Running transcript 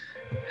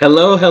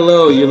Hello,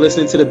 hello. You're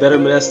listening to the Better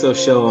Modesto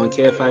Show on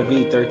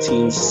KFIV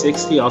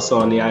 1360, also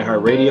on the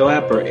iHeartRadio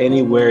app or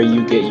anywhere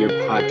you get your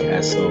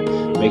podcast. So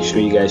make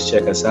sure you guys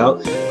check us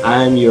out.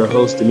 I'm your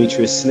host,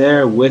 Demitrius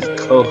with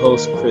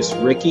co-host Chris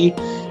Ricky,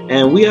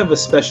 and we have a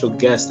special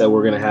guest that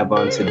we're going to have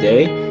on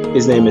today.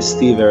 His name is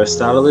Steve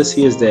Aristotelous.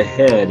 He is the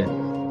head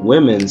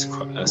women's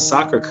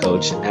soccer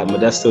coach at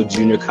Modesto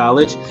Junior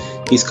College.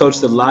 He's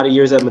coached a lot of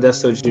years at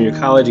Modesto Junior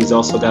College. He's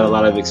also got a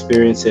lot of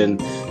experience in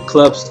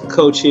clubs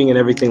coaching and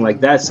everything like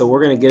that. So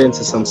we're going to get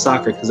into some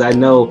soccer because I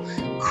know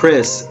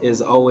Chris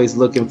is always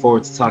looking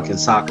forward to talking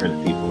soccer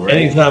to people, right?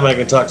 Anytime I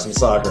can talk some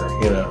soccer,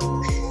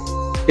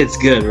 It's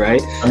good,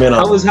 right? I mean,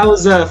 how was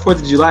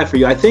 4th of July for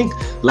you? I think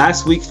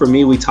last week for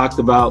me, we talked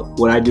about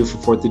what I do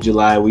for 4th of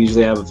July. We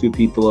usually have a few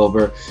people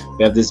over.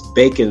 We have this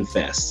bacon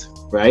fest,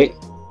 right?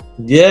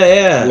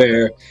 Yeah.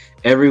 Where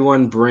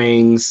everyone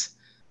brings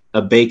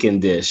a bacon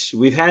dish.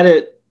 We've had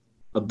it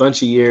a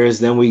bunch of years,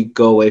 then we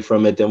go away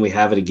from it, then we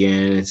have it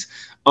again. It's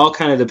all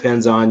kind of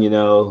depends on,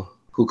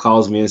 who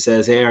calls me and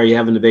says, hey, are you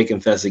having the bacon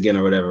fest again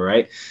or whatever,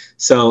 right?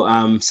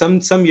 So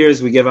some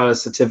years we give out a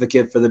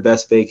certificate for the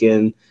best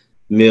bacon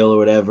meal or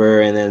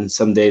whatever, and then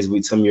some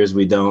years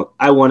we don't.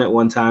 I won it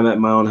one time at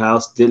my own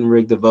house, didn't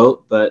rig the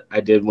vote, but I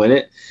did win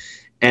it.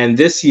 And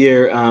this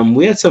year,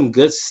 we had some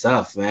good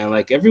stuff, man.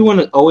 Like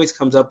everyone always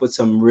comes up with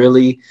some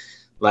really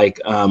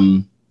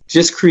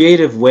just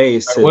creative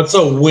ways to. What's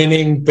a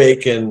winning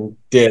bacon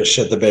dish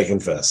at the Bacon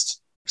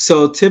Fest?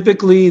 So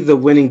typically the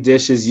winning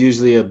dish is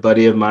usually a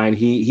buddy of mine.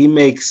 He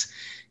makes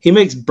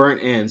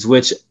burnt ends,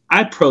 which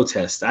I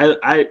protest.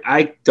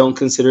 I don't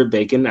consider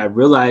bacon. I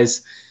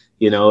realize,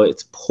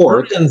 it's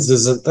pork. Burnt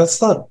ends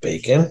that's not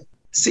bacon.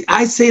 See,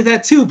 I say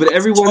that too, but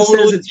everyone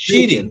says it's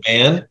cheating,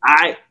 man.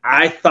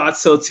 I thought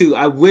so too.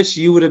 I wish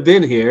you would have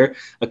been here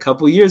a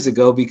couple years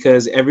ago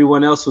because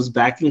everyone else was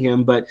backing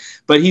him. But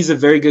he's a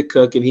very good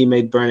cook and he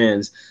made burnt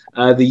ends.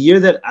 The year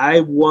that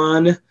I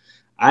won,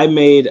 I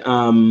made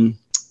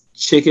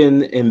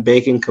chicken and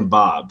bacon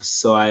kebabs.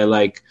 So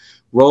I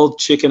rolled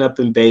chicken up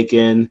in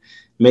bacon,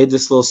 made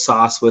this little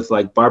sauce with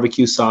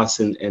barbecue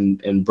sauce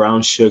and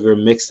brown sugar,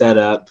 mixed that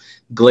up,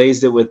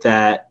 glazed it with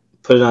that.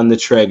 Put it on the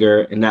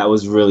Traeger, and that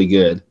was really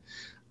good.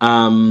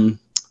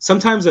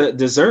 Sometimes a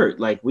dessert,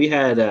 we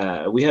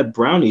had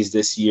brownies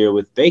this year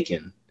with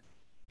bacon,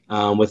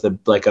 with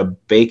a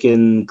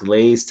bacon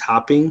glazed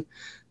topping.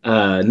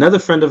 Another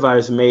friend of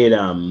ours made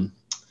a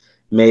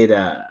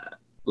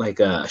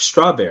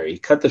strawberry.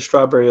 Cut the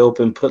strawberry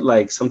open,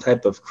 put some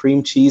type of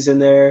cream cheese in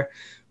there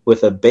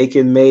with a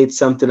bacon made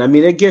something. I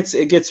mean, it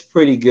gets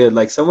pretty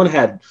good. Someone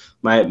had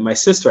my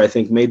sister, I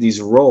think, made these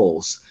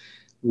rolls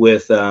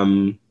with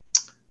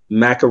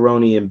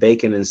macaroni and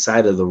bacon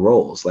inside of the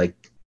rolls.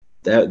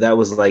 That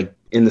was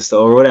in the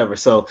store or whatever.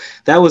 So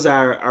that was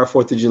our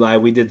 4th of July.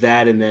 We did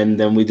that, and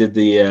then we did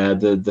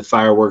the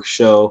fireworks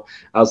show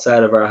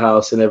outside of our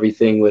house and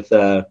everything with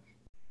all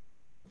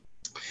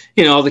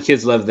the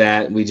kids love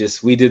that. We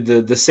did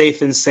the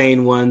safe and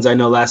sane ones. I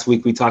know last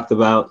week we talked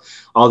about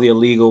all the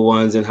illegal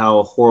ones and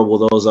how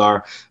horrible those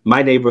are.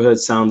 My neighborhood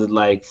sounded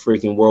like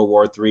freaking World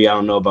War III. I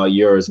don't know about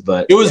yours,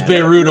 but it was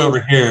Beirut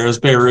over here. It was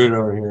Beirut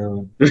over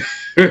here.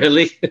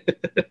 Really?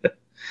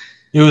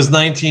 It was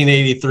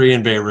 1983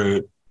 in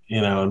Beirut,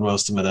 in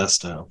most of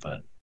Modesto.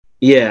 But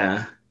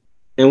yeah.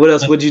 And what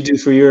else would you do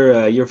for your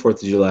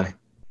 4th of July?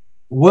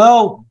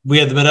 Well, we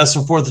had the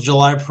Modesto 4th of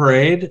July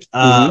parade.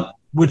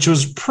 Which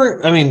was,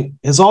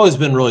 has always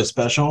been really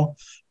special,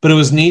 but it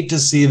was neat to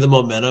see the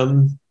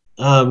momentum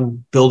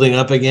building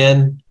up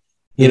again,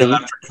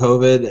 after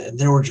COVID. And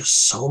there were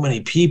just so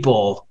many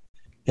people,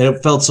 and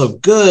it felt so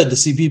good to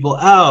see people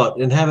out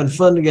and having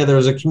fun together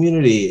as a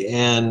community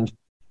and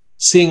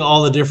seeing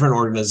all the different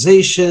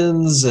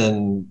organizations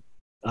and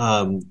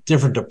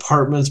different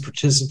departments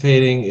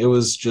participating. It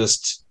was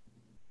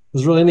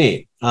really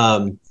neat.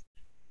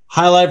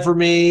 Highlight for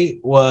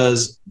me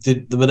was the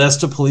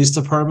Modesto Police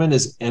Department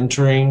is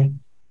entering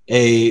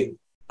a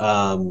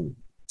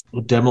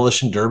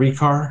demolition derby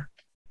car.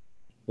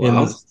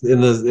 Wow. in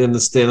the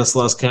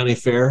Stanislaus County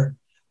Fair.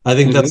 I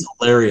think that's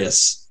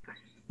hilarious.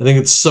 I think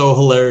it's so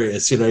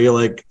hilarious. You're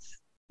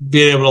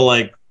being able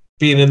to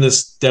being in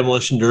this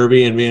demolition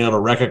derby and being able to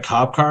wreck a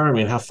cop car. I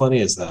mean, how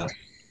funny is that?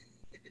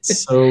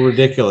 It's so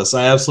ridiculous.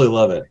 I absolutely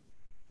love it.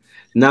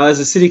 Now, as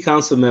a city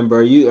council member,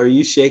 are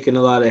you shaking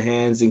a lot of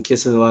hands and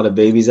kissing a lot of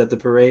babies at the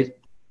parade?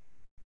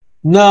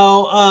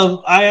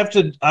 No, I have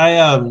to.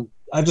 I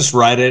just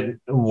ride it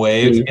and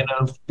wave,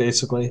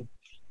 basically.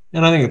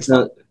 And I think it's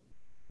fun.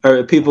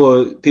 Or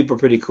people are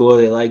pretty cool.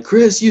 They're like,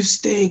 Chris, you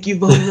stink. You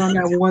voted on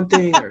that one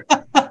thing, or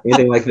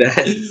anything like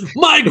that.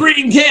 My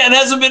green can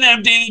hasn't been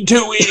emptied in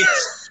 2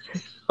 weeks.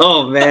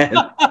 Oh man,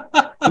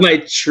 my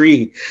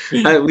tree.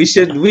 We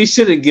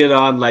shouldn't get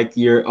on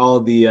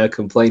all the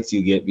complaints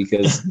you get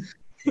because.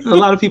 A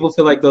lot of people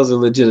feel like those are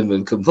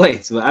legitimate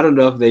complaints, but I don't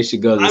know if they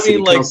should go to the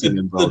city council.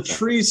 The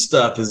tree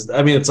stuff is,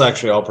 it's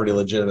actually all pretty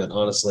legitimate,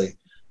 honestly.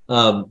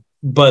 Yeah,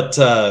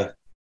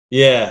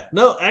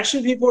 no,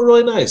 actually people were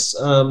really nice.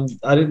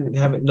 I didn't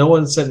have it. No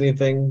one said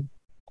anything,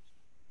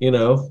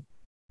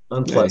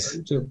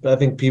 unpleasant. Nice. I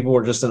think people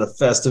were just in a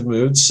festive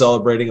mood,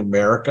 celebrating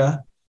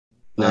America.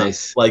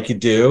 Nice. Like you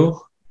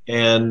do.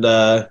 And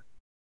no,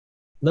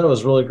 it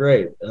was really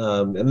great.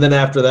 And then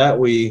after that,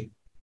 we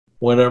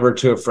went over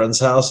to a friend's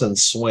house and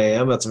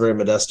swam. That's a very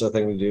Modesto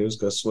thing to do, is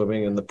go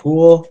swimming in the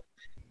pool.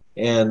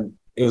 And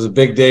it was a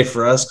big day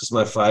for us because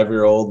my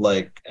 5-year-old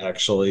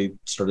actually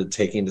started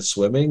taking to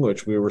swimming,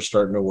 which we were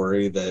starting to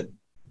worry that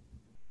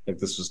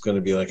this was going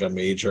to be a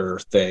major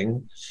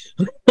thing.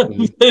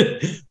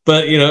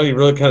 But he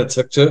really kind of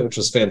took to it, which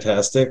was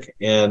fantastic.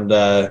 And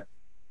then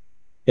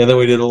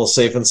we did a little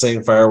Safe and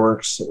Sane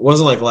fireworks. It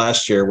wasn't like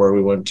last year where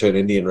we went to an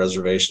Indian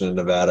reservation in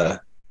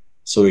Nevada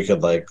so we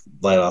could light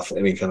off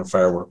any kind of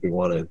firework we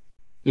wanted.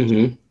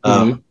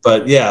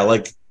 But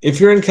yeah, if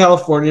you're in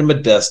California,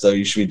 Modesto,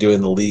 you should be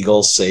doing the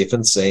legal Safe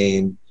and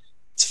Sane.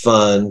 It's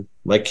fun.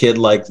 My kid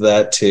liked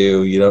that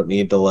too. You don't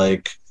need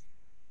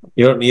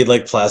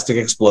plastic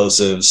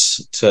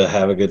explosives to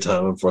have a good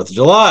time on 4th of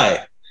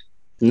July.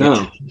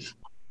 No.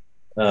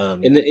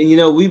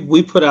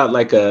 We put out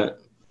a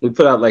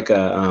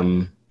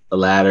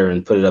ladder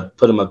and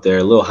put them up there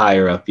a little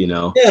higher up,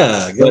 Yeah, get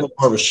a little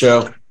more of a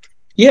show.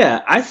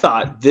 Yeah, I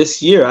thought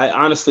this year, I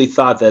honestly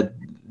thought that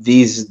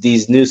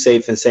these new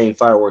Safe and Sane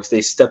fireworks,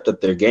 they stepped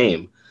up their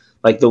game.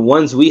 The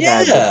ones we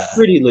had were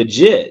pretty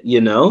legit,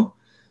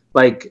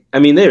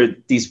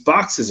 these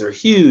boxes are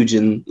huge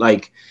and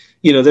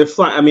they're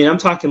flying. I'm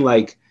talking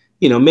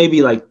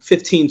maybe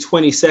 15,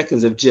 20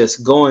 seconds of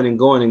just going and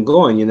going and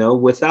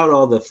going, without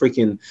all the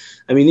freaking,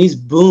 these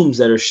booms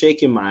that are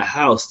shaking my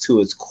house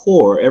to its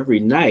core every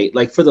night,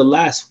 for the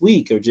last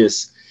week are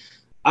just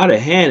out of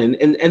hand.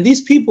 And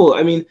these people,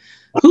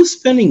 who's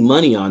spending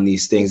money on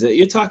these things?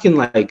 You're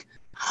talking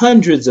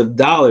hundreds of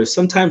dollars,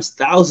 sometimes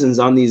thousands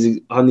on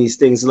these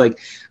things. There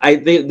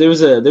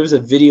was a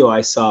video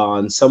I saw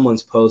on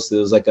someone's post. It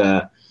was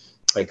a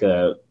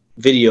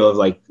video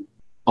of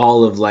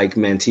all of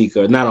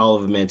Manteca, not all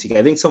of Manteca.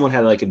 I think someone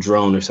had a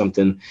drone or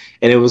something,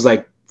 and it was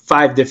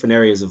 5 different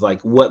areas of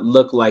what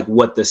looked like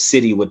what the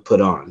city would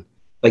put on.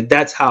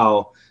 That's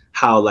how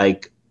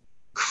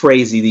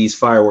crazy these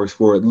fireworks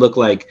were. It looked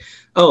like,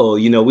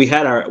 we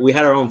had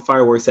our own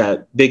fireworks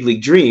at Big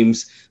League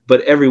Dreams,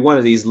 but every one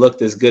of these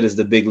looked as good as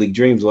the Big League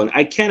Dreams one.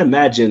 I can't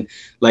imagine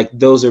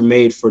those are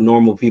made for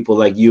normal people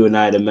like you and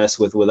I to mess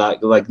with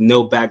without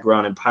no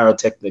background in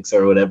pyrotechnics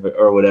or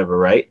whatever,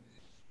 right?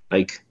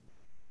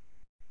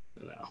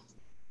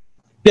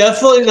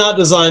 Definitely not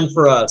designed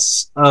for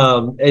us.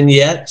 And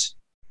yet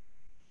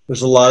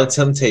there's a lot of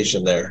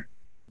temptation there.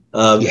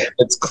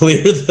 It's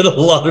clear that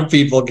a lot of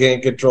people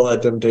can't control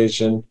that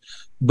temptation.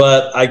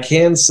 But I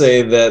can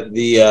say that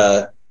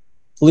the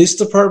police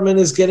department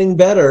is getting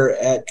better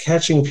at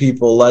catching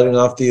people lighting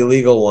off the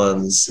illegal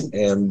ones.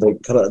 And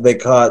they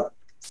caught,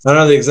 I don't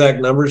know the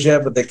exact numbers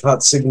yet, but they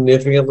caught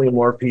significantly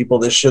more people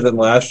this year than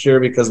last year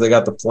because they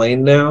got the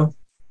plane now.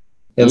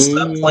 And so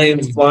that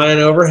plane's flying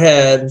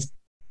overhead.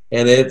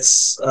 And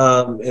it's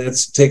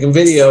taking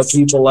video of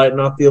people lighting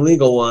off the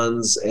illegal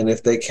ones, and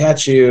if they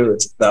catch you,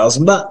 it's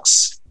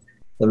 $1,000.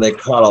 And they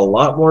caught a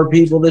lot more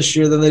people this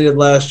year than they did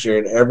last year,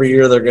 and every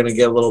year they're going to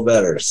get a little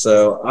better.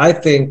 So I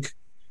think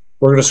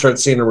we're going to start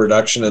seeing a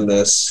reduction in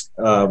this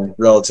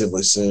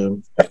relatively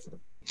soon.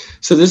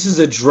 So this is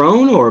a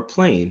drone or a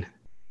plane?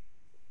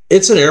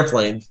 It's an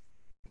airplane.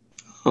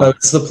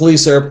 It's the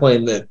police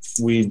airplane that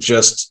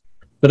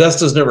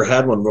Modesto's never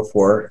had one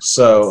before,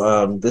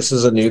 so this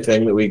is a new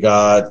thing that we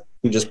got.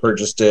 We just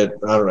purchased it,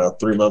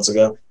 3 months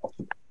ago.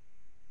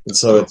 And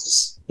so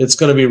it's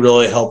going to be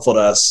really helpful to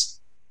us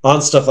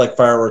on stuff like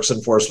fireworks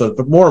enforcement,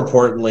 but more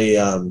importantly,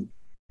 when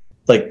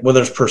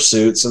there's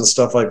pursuits and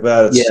stuff like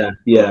that,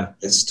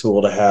 it's a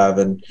tool to have.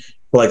 And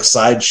for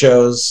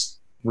sideshows,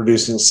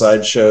 reducing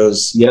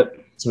sideshows,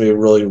 it's going to be a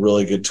really,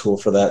 really good tool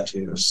for that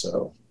too.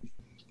 So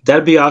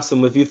that'd be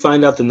awesome. If you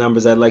find out the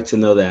numbers, I'd like to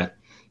know that.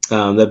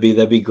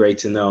 That'd be great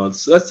to know.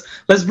 So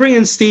let's bring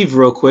in Steve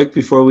real quick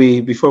before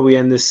we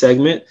end this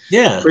segment.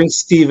 Yeah, bring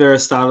Steve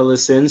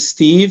Aristotelous in.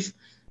 Steve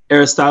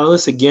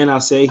Aristotelous, again, I'll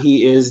say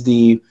he is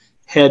the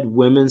head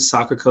women's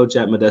soccer coach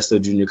at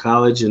Modesto Junior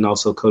College and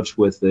also coached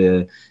with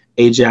the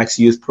Ajax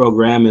youth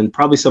program and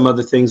probably some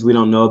other things we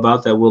don't know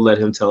about that we'll let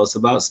him tell us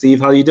about. Steve,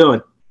 how you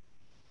doing?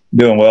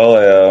 Doing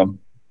well.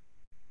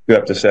 You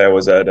have to say I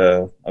was at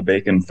a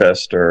bacon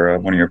fest or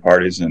one of your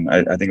parties, and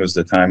I think it was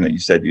the time that you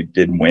said you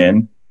did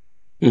win.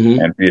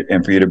 Mm-hmm.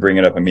 And for you to bring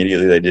it up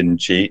immediately, they didn't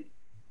cheat.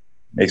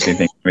 Makes me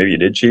think maybe you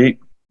did cheat.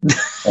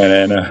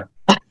 And then,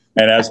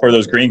 and as for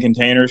those green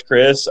containers,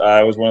 Chris,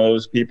 I was one of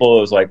those people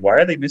who was like, why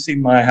are they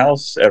missing my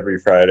house every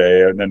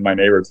Friday? And then my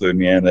neighbor clued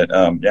me in that,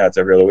 it's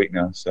every other week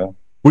now. So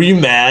were you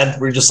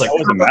mad? Were you just like, I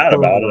wasn't mad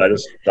about it. I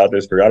just thought they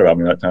just forgot about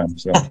me that time.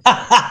 So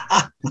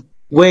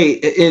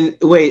wait,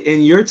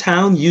 in your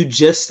town, you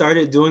just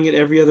started doing it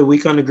every other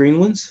week on the green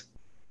ones?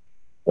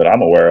 That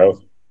I'm aware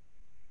of.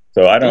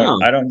 So I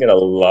don't get a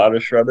lot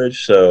of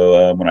shrubbage.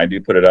 So when I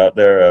do put it out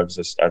there,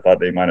 I thought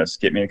they might have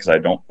skipped me because I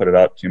don't put it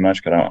out too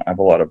much because I have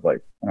a lot of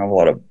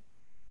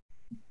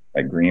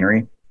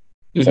greenery.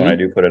 Mm-hmm. So when I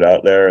do put it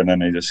out there, and then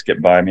they just skip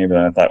by me. But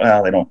then I thought,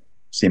 well, they don't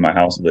see my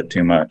house a bit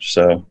too much.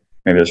 So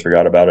maybe I just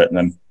forgot about it. And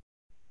then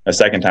the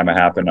second time it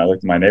happened, I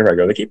looked at my neighbor. I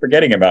go, they keep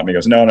forgetting about me. He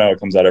goes, no, it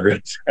comes out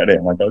every Friday.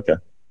 I'm like, okay.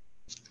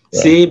 So.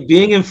 See,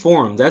 being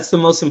informed, that's the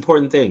most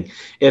important thing.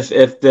 If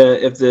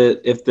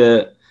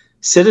the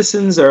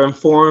citizens are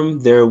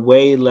informed, they're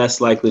way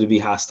less likely to be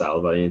hostile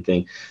about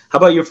anything. How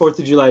about your 4th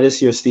of July this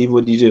year, Steve?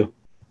 What did you do?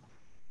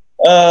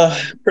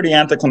 Pretty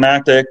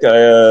anticlimactic.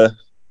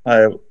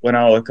 I went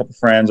out with a couple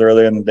friends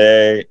early in the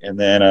day, and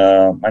then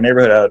my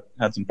neighborhood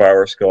had some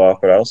fireworks go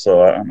off. But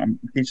also, I'm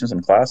teaching some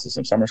classes,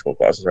 some summer school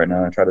classes right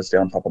now. I try to stay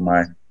on top of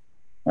my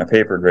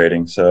paper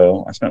grading.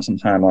 So I spent some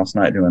time last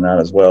night doing that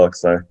as well,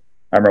 because I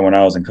remember when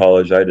I was in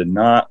college, I did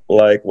not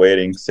like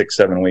waiting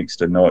 6-7 weeks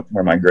to know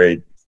where my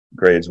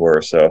grades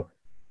were. So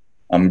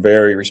I'm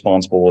very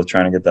responsible with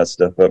trying to get that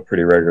stuff up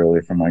pretty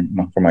regularly for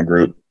my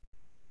group.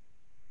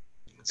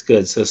 It's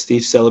good. So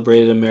Steve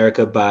celebrated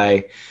America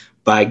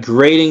by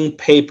grading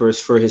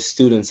papers for his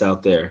students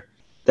out there.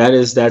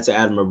 That's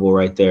admirable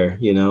right there,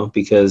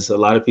 because a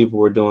lot of people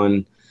were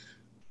doing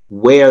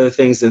way other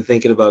things than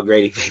thinking about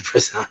grading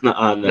papers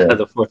on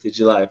the 4th of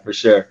July for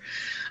sure.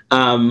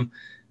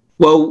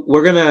 Well,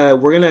 we're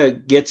gonna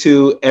get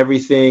to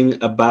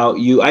everything about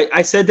you.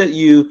 I said that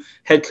you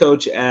head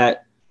coach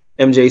at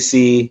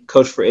MJC,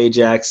 coach for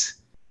Ajax.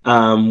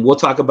 We'll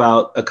talk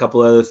about a couple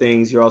other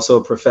things. You're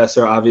also a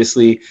professor,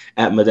 obviously,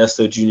 at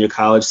Modesto Junior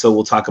College, so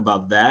we'll talk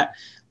about that.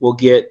 We'll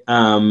get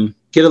a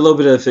little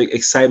bit of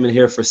excitement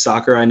here for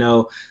soccer. I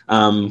know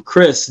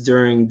Chris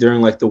during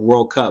like the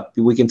World Cup.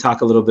 We can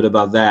talk a little bit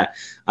about that.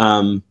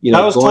 That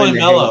was totally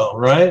mellow,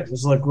 right? It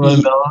was like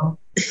really mellow.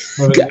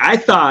 I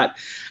thought.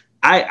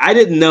 I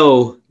didn't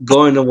know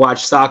going to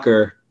watch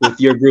soccer with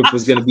your group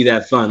was going to be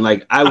that fun.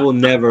 Like, I will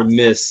never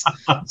miss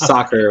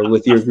soccer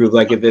with your group.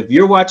 Like, if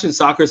you're watching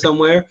soccer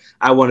somewhere,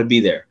 I want to be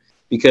there,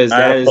 because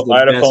that is the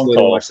best way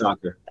to watch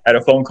soccer. I had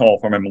a phone call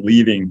from him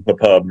leaving the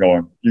pub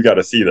going, you got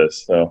to see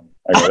this. So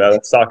I go,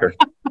 that's soccer.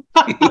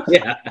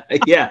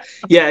 Yeah,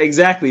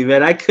 exactly,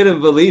 man. I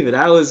couldn't believe it.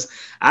 I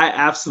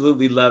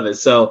absolutely love it.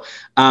 So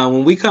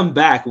when we come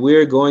back,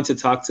 we're going to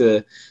talk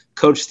to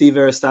Coach Steve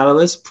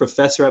Aristolelous,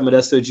 professor at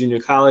Modesto Junior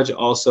College,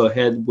 also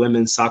head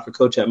women's soccer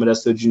coach at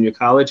Modesto Junior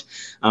College.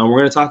 We're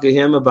going to talk to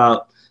him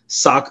about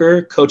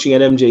soccer, coaching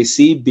at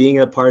MJC, being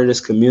a part of this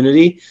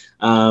community,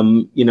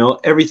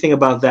 everything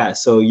about that.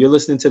 So you're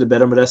listening to the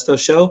Better Modesto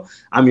Show.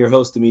 I'm your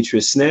host,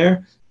 Demitrius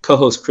Snare,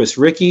 co-host Chris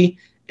Rickey,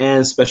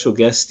 and special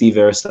guest Steve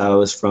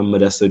Aristotelous from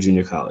Modesto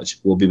Junior College.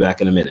 We'll be back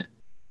in a minute.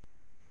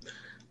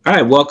 All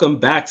right, welcome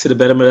back to the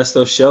Better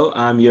Modesto Show.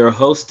 I'm your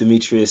host,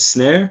 Demitrius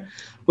Snare,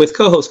 with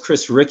co-host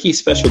Chris Rickey,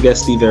 special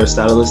guest Steve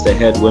Aristotelous, the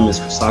head women's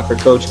soccer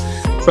coach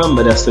from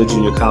Modesto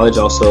Junior College,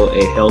 also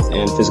a health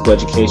and physical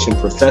education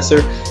professor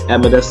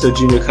at Modesto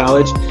Junior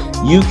College.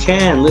 You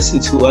can listen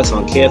to us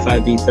on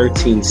KFIV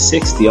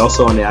 1360,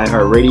 also on the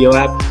iHeartRadio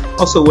app,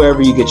 also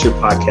wherever you get your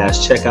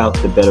podcast. Check out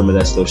the Better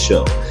Modesto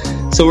Show.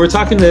 So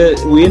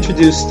we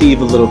introduced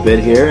Steve a little bit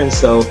here, and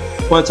so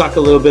I want to talk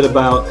a little bit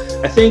about,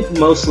 I think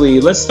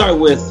mostly, let's start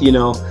with,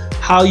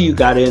 how you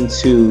got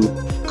into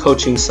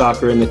coaching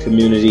soccer in the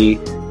community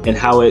and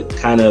how it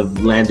kind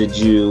of landed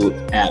you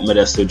at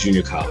Modesto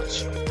Junior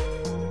College.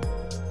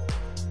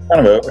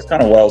 It's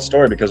kind of a wild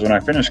story, because when I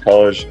finished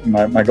college,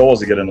 my goal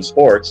was to get into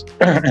sports,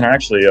 and I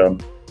actually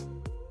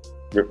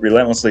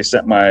relentlessly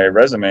sent my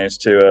resumes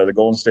to the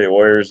Golden State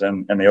Warriors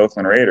and the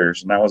Oakland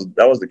Raiders, and that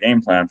was the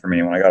game plan for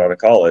me when I got out of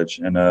college.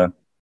 And the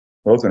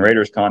Oakland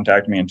Raiders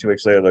contacted me, and 2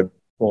 weeks later, the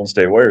Golden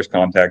State Warriors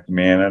contacted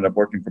me, and ended up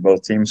working for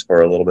both teams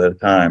for a little bit of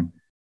time.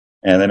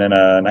 And then in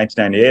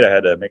 1998, I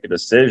had to make a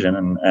decision,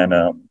 and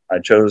I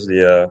chose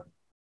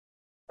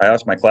I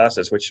asked my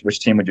classes, which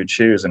team would you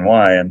choose and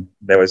why? And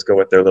they always go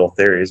with their little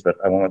theories, but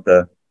I went with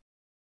the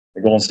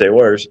Golden State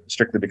Warriors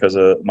strictly because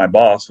my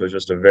boss was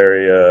just a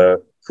very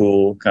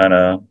cool, kind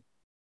of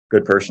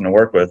good person to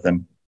work with.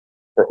 And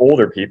for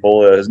older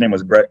people, his name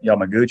was Brett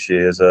Yamaguchi.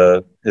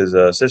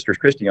 His sister's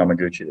Christy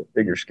Yamaguchi,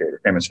 the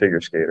famous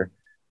figure skater.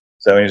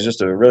 So he was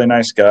just a really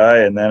nice guy.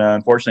 And then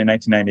unfortunately, in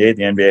 1998,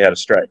 the NBA had a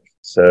strike.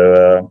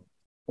 So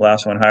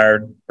last one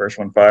hired, first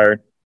one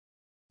fired.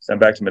 Sent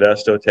back to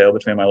Modesto, tail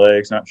between my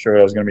legs. Not sure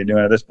what I was going to be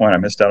doing at this point. I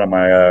missed out on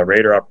my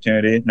Raider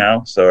opportunity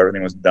now, so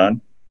everything was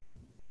done.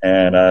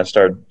 And I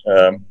started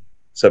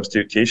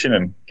substitute teaching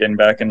and getting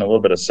back into a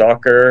little bit of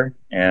soccer.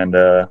 And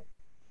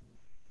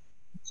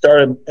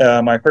started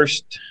my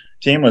first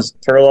team was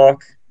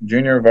Turlock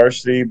Junior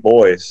Varsity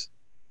Boys,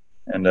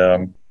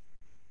 and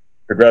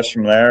progressed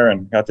from there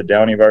and got to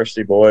Downey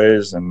Varsity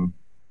Boys, and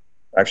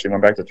actually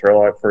went back to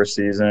Turlock for a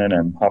season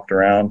and hopped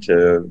around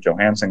to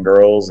Johansson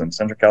girls and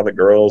Central Catholic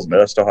girls,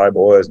 Modesto High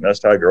boys,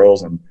 Modesto High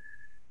girls, and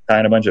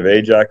kind of a bunch of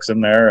Ajax in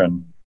there.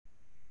 And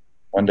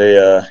one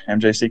day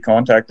MJC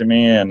contacted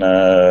me, and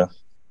I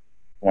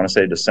want to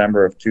say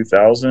December of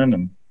 2000,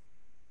 and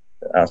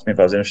asked me if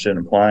I was interested in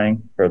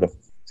applying for the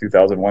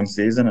 2001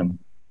 season, and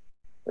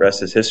the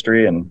rest is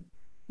history. And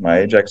my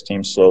Ajax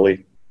team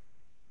slowly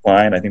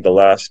declined. I think the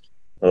last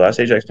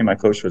Ajax team I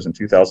coached was in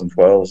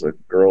 2012. It was the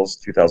girls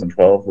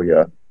 2012. We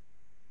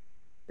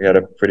we had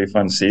a pretty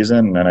fun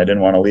season, and I didn't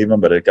want to leave them,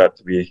 but it got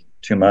to be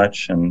too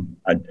much. And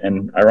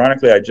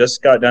ironically, I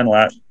just got done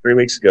 3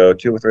 weeks ago,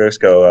 2 or 3 weeks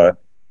ago,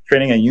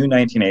 training a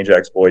U19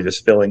 Ajax boy,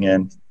 just filling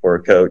in for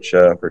a coach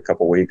for a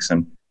couple weeks.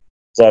 And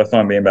it's a lot of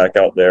fun being back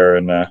out there.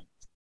 And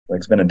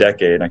it's been a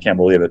decade, and I can't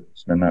believe it.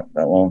 It's been that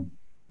long.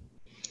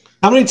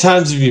 How many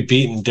times have you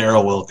beaten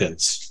Daryl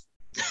Wilkins?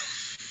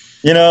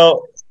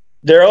 Daryl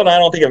and I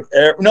don't think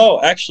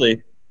no,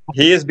 actually,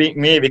 he has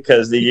beaten me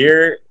because the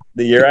year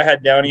I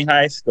had Downey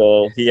High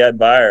School, he had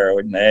Byer,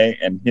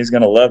 and he's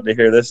going to love to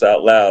hear this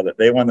out loud, that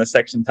they won the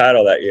section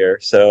title that year.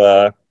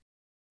 So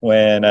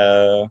when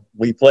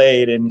we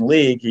played in the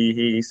league,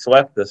 he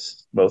swept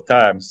us both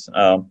times.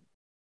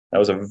 That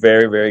was a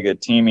very, very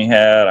good team he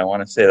had. I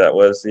want to say that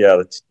was, the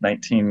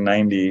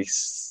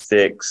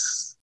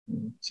 1996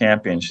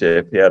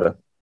 championship. He had a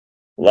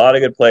lot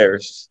of good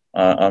players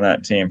on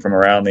that team from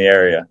around the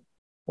area.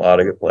 A lot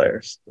of good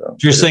players. So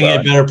you're saying he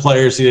had better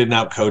players, he didn't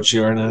outcoach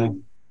you or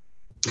anything?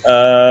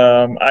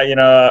 I'm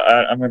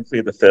going to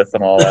plead the fifth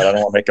and all that. I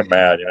don't want to make him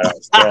mad.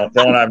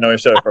 Dylan and I have known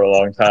each other for a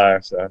long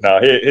time. So no,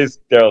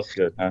 Daryl's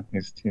good. Huh?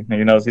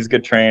 He knows, he's a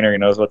good trainer. He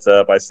knows what's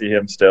up. I see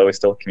him still. We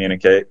still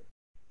communicate.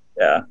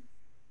 Yeah,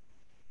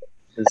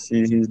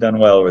 he's done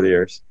well over the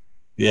years.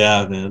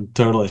 Yeah, man,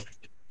 totally.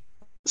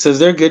 So is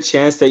there a good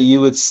chance that you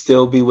would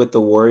still be with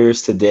the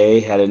Warriors today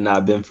had it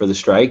not been for the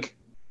strike?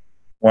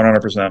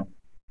 100%.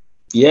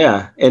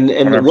 Yeah, and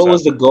 100%. What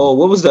was the goal?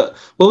 What was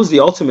the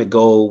ultimate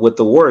goal with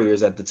the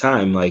Warriors at the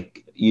time?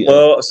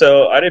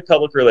 So I did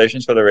public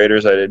relations for the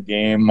Raiders. I did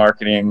game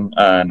marketing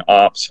and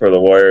ops for the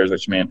Warriors,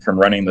 which meant from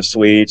running the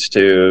suites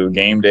to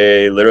game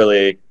day.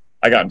 Literally,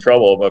 I got in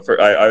trouble, but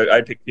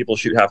I picked people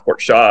shoot half court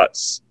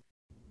shots,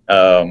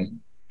 and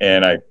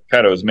I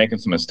kind of was making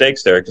some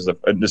mistakes there because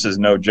this is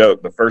no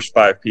joke. The first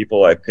 5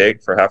 people I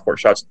picked for half court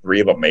shots, 3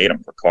 of them made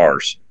them for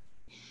cars.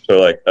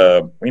 So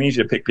we need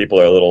you to pick people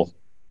that are a little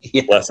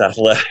less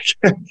athletic.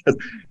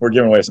 We're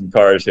giving away some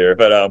cars here,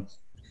 but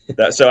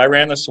so I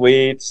ran the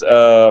suites.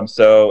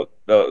 So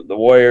the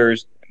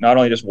Warriors, not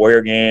only just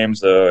Warrior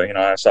games,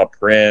 I saw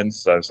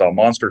Prince, I saw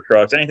monster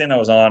trucks, anything that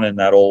was on in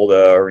that old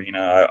arena,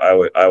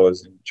 I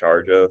was in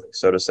charge of,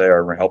 so to say,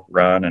 or helped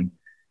run. And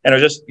it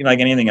was just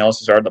like anything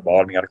else, you start at the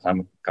bottom, you got to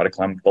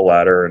climb the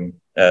ladder, and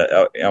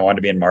I wanted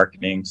to be in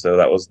marketing, so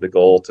that was the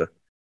goal, to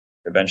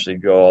eventually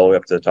go all the way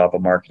up to the top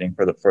of marketing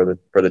for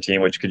the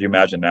team. Which, could you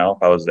imagine now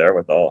if I was there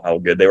with all how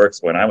good they were?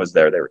 When I was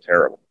there, they were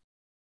terrible.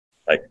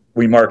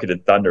 We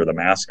marketed Thunder, the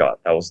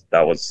mascot. That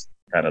was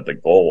kind of the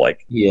goal.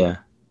 To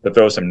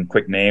throw some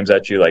quick names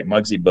at you, like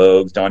Muggsy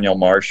Bogues, Donyell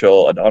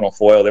Marshall, O'Donnell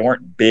Foyle. They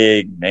weren't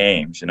big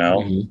names,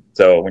 Mm-hmm.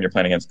 So when you're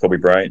playing against Kobe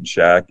Bryant and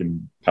Shaq,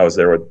 and I was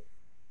there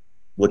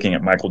looking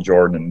at Michael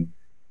Jordan and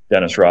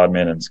Dennis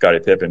Rodman and Scottie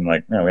Pippen,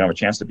 we don't have a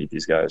chance to beat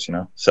these guys,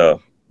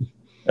 So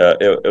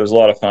it was a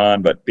lot of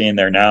fun, but being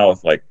there now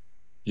with can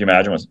you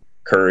imagine with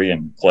Curry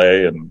and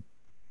Clay and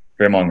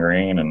Draymond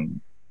Green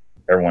and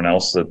everyone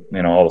else that,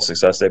 all the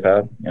success they've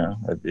had,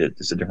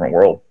 it's a different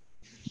world.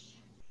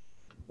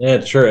 Yeah,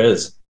 it sure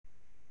is.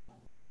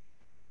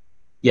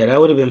 Yeah, that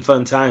would have been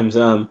fun times.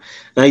 Now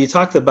you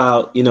talked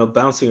about,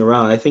 bouncing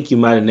around. I think you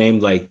might have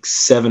named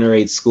 7 or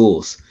 8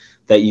 schools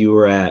that you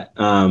were at.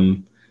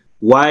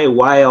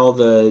 Why all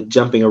the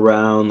jumping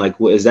around?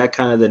 Is that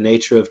kind of the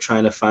nature of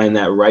trying to find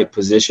that right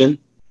position?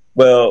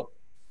 Well,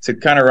 to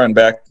kind of run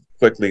back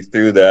quickly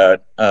through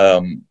that,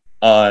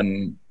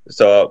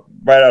 so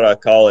right out of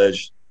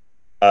college,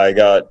 I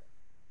got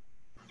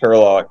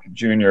Turlock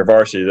Junior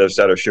varsity just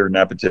out of sheer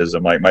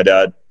nepotism. My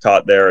dad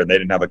taught there, and they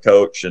didn't have a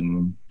coach,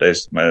 and they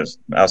asked my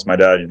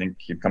dad, "You think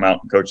you'd come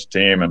out and coach the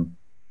team?" And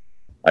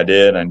I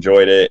did. I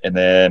enjoyed it, and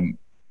then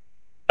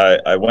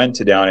I went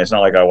to Downey. It's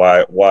not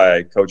why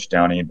I coached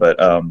Downey, but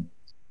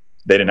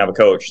they didn't have a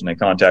coach, and they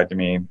contacted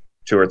me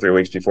 2 or 3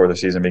 weeks before the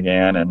season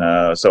began.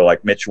 And so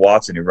Mitch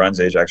Watson, who runs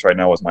Ajax right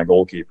now, was my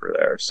goalkeeper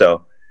there.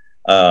 So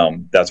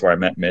that's where I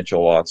met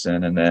Mitchell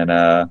Watson. And then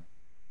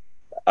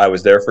I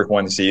was there for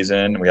 1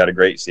 season. We had a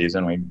great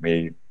season. We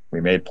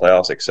made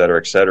playoffs, et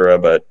cetera,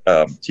 but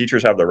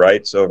teachers have the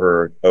rights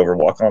over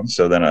walk-ons.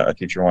 So then a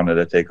teacher wanted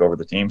to take over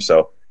the team.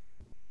 So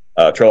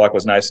Turlock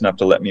was nice enough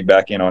to let me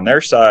back in on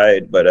their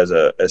side, but as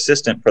an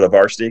assistant for the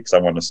varsity, because I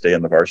wanted to stay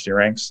in the varsity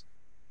ranks.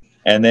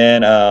 And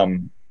then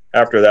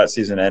after that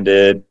season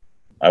ended,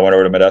 I went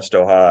over to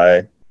Modesto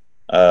High.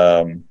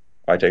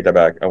 I take that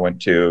back. I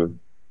went to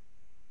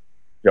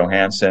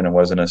Johansson and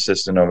was an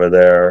assistant over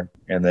there.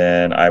 And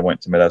then I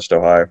went to Modesto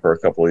High for a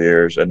couple of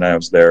years, and I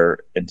was there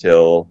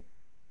until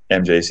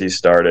MJC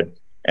started.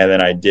 And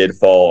then I did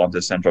fall onto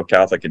Central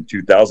Catholic in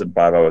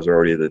 2005. I was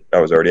already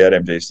at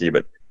MJC,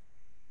 but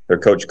their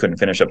coach couldn't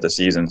finish up the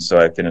season, so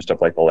I finished up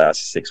the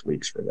last 6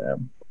 weeks for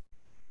them.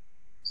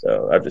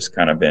 So I've just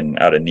kind of been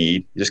out of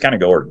need. You just kind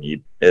of go where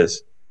need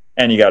is,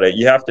 and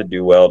you have to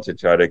do well to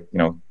try to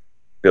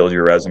build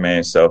your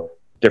resume. So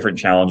different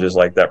challenges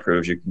like that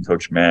proves you can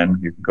coach men,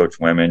 you can coach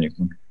women, you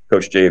can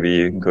coach JV,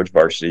 you can coach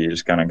varsity. You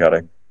just kind of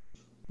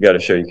gotta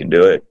show you can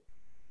do it.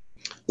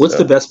 What's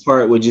the best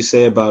part, would you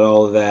say, about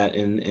all of that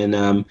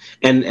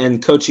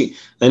and coaching?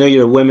 I know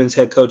you're a women's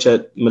head coach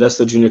at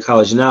Modesto Junior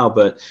College now,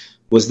 but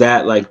was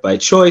that like by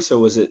choice, or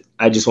was it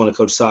I just want to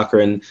coach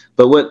soccer?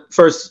 But what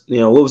was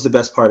the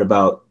best part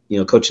about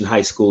coaching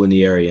high school in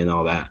the area and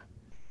all that?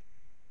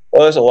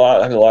 Well, there's a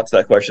lot to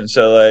that question.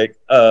 So like,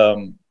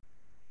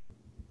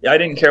 I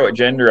didn't care what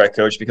gender I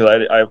coached because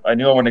I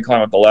knew I wanted to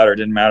climb up the ladder. It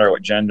didn't matter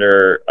what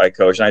gender I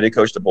coached. And I did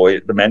coach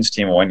the men's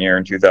team 1 year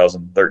in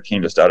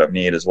 2013, just out of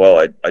need as well.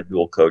 I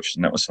dual coached,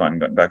 and that was fun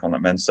going back on the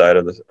men's side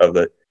of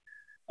the.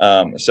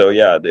 So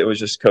yeah, it was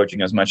just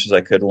coaching as much as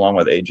I could, along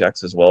with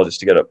Ajax as well, just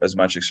to get as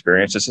much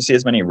experience, just to see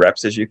as many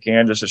reps as you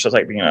can. It's just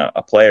like being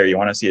a player, you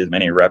want to see as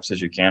many reps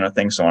as you can of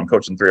things. So I'm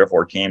coaching 3 or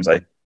 4 teams.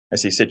 I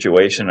see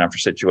situation after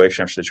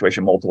situation after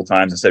situation multiple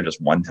times instead of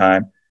just one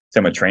time.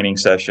 Same with training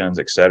sessions,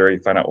 et cetera. You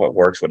find out what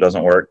works, what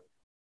doesn't work.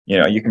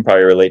 You can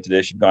probably relate to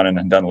this. You've gone in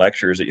and done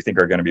lectures that you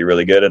think are going to be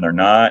really good and they're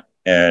not.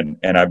 And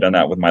I've done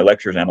that with my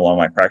lectures and along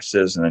my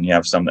practices. And then you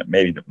have some that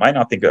maybe might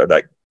not think are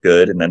that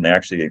good, and then they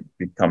actually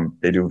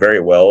they do very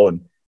well.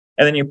 And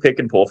then you pick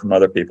and pull from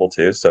other people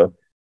too. So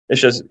it's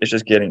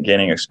just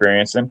gaining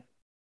experience. And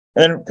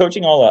then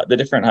coaching all the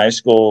different high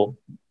school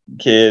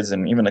kids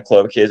and even the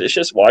club kids, it's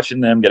just watching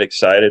them get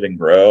excited and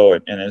grow,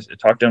 and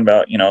talk to them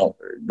about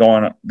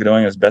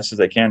doing as best as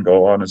they can,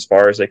 go on as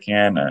far as they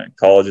can.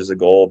 College is a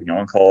goal,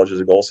 beyond college is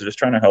a goal. So just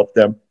trying to help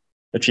them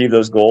achieve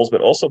those goals,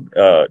 but also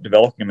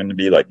developing them into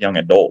be like young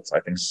adults,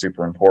 I think is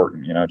super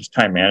important. Just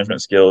time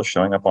management skills,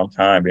 showing up on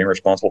time, being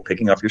responsible,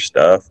 picking up your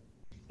stuff,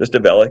 just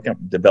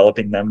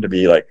developing them to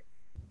be like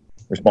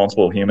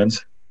responsible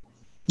humans.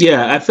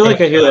 Yeah, I feel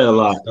like I hear that a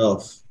lot.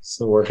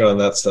 So working on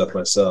that stuff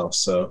myself.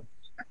 So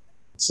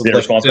being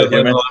responsible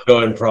human,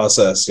 ongoing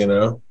process, Yeah,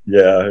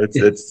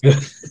 it's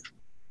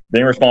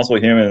being responsible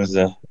human is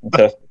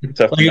tough. Like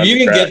if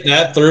you can get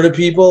that through to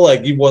people,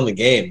 like you've won the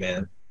game,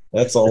 man.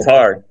 That's all. It's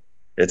hard.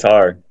 But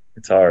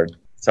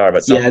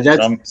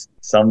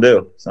some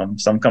do.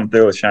 Some come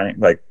through with shining,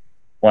 like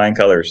flying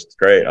colors. It's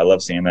great. I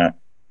love seeing that.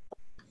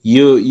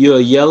 You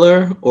a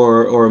yeller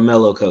or a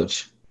mellow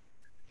coach?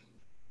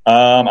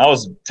 I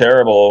was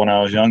terrible when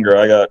I was younger.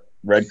 I got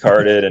red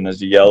carded and as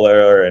a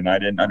yeller, and I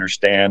didn't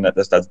understand that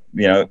that's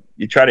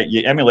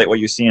you emulate what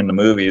you see in the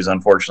movies,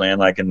 unfortunately. And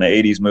like in the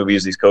 80s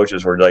movies, these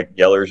coaches were like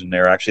yellers, and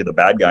they're actually the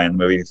bad guy in the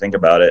movie, if you think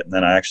about it. And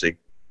then I actually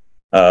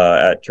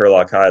at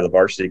Turlock High, the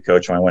varsity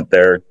coach, when I went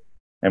there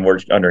and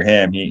worked under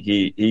him,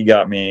 he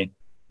got me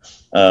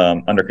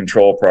under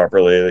control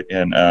properly,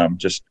 and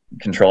just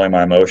controlling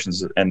my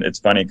emotions. And it's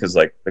funny because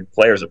like the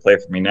players that play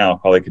for me now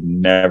probably could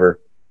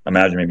never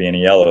imagine me being a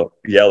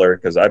yeller,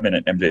 because I've been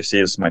at MJC.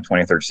 This is my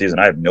 23rd season.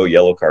 I have no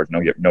yellow cards,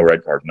 no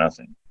red cards,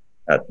 nothing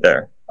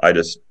there. I'm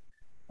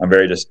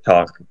very just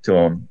talk to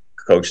them,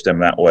 coach them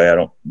that way. I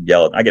don't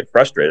yell. I get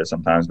frustrated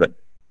sometimes, but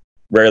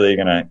rarely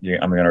I'm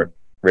gonna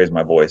raise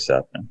my voice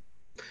at them.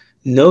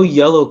 No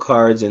yellow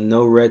cards and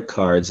no red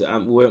cards.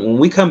 When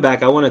we come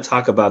back, I want to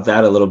talk about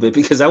that a little bit,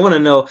 because I want to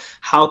know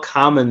how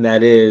common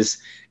that is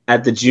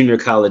at the junior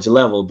college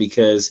level,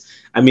 because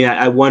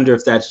I wonder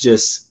if that's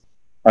just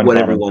what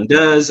everyone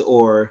does,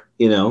 or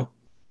I don't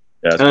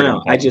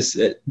know.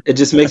 It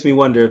just makes me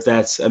wonder if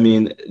that's.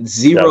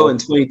 0 in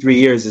 23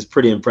 years is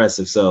pretty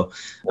impressive. So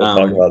we'll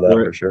talk about that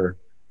for sure.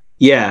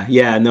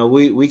 Yeah. No,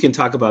 we can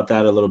talk about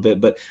that a little bit,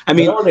 but I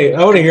want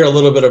to hear a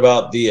little bit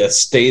about the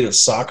state of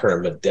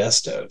soccer in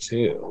Modesto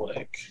too.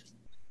 Like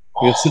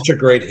we have such a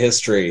great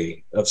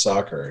history of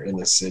soccer in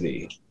the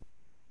city,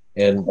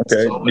 and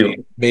so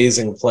many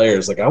amazing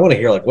players. Like I want to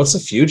hear like what's the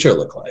future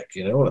look like.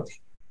 I want to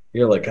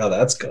hear like how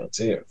that's going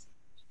too.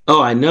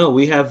 Oh, I know.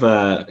 We have,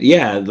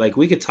 like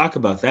we could talk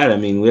about that.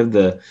 We have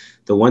the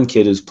one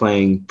kid who's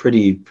playing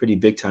pretty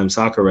big time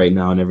soccer right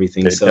now and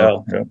everything.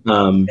 That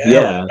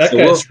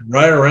guy's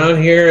right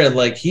around here, and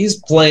like he's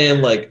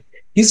playing, like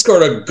he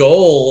scored a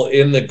goal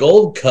in the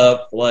Gold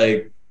Cup.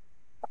 Like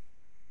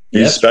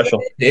he's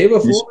special. Day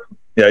before,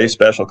 he's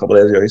special. A couple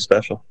days ago, he's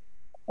special.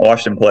 I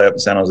watched him play up in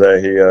San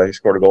Jose. He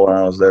scored a goal when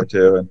I was there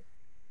too,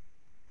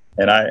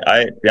 And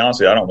I be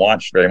honest with you, I don't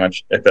watch very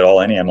much, if at all,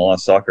 any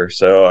MLS soccer.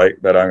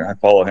 But I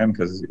follow him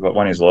because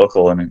when he's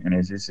local and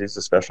he's a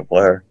special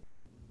player.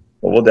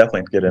 But we'll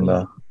definitely get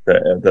into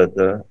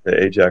the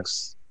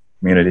Ajax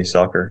community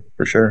soccer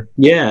for sure.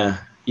 Yeah.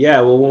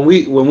 Well,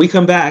 when we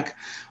come back,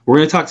 we're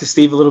going to talk to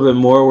Steve a little bit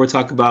more. We'll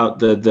talk about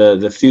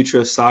the future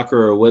of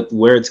soccer, or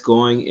where it's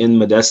going in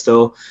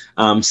Modesto.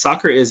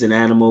 Soccer is an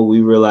animal. We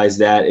realize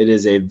that it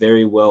is a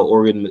very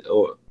well-oiled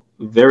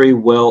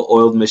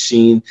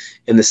machine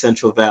in the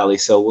Central Valley.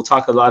 So we'll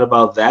talk a lot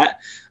about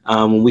that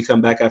when we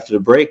come back after the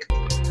break.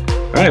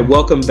 All right,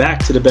 welcome back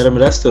to the Better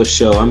Modesto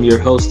Show. I'm your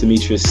host,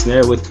 Demitrius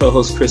Snare, with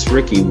co-host Chris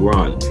Ricky. We're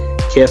on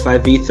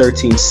KFIV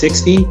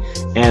 1360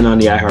 and on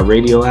the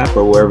iHeartRadio app,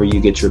 or wherever you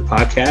get your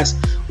podcast.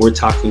 We're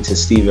talking to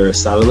Steve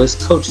Aristotelous,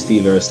 Coach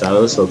Steve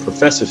Aristolelous, or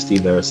Professor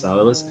Steve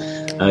Aristolelous.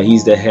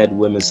 He's the head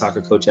women's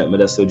soccer coach at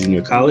Modesto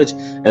Junior College,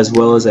 as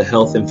well as a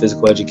health and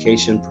physical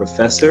education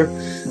professor.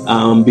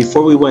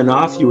 Before we went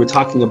off, you were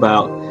talking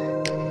about,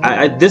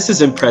 this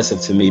is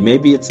impressive to me.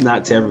 Maybe it's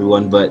not to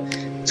everyone, but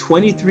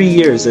 23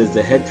 years as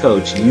the head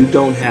coach, you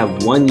don't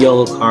have one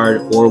yellow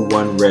card or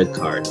one red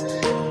card.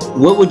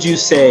 What would you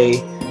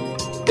say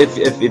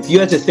if you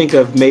had to think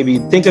of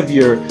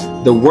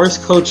the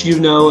worst coach you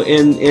know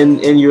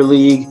in your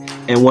league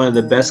and one of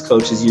the best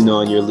coaches you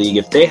know in your league?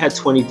 If they had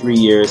 23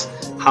 years,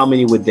 how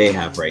many would they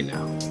have right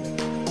now?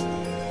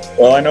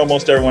 Well, I know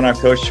most everyone I've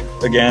coached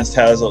against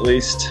has at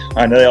least.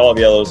 I know they all have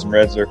yellows and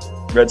reds. Or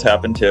reds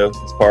happen too.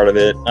 It's part of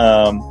it.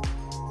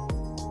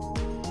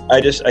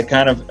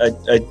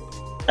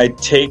 I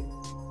take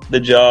the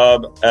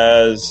job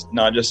as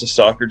not just a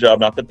soccer job,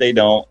 not that they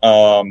don't,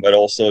 but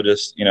also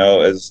just,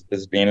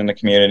 as being in the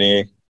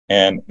community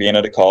and being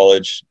at a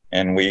college.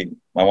 And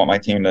I want my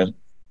team to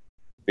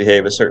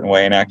behave a certain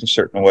way and act a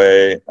certain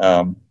way.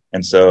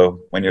 And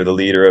so when you're the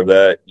leader of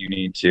that, you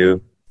need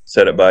to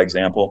set it by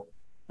example.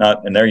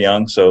 And they're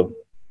young, so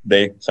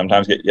they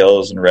sometimes get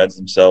yellows and reds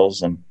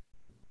themselves, and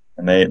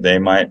they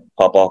might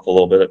pop off a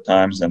little bit at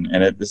times, and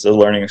it's a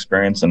learning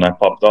experience, and I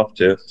popped off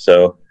too.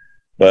 So,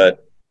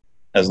 but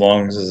as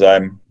long as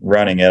I'm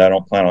running it, I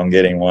don't plan on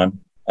getting one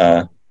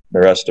the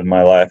rest of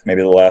my life.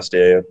 Maybe the last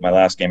day of my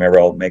last game ever,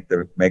 I'll make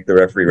the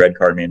referee red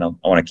card me, and I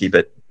want to keep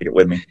it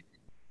with me.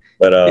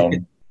 But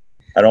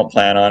I don't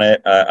plan on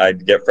it. I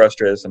get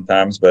frustrated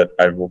sometimes, but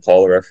I will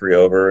call the referee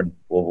over and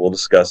we'll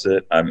discuss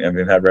it. I've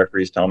had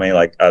referees tell me,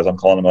 like, as I'm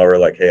calling them over,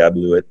 like, hey, I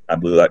blew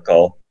that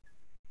call.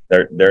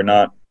 They're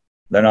not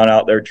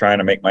out there trying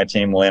to make my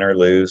team win or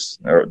lose,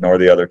 nor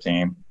the other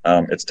team.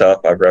 It's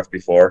tough. I've reffed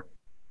before.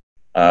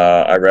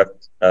 I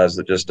reffed as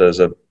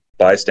a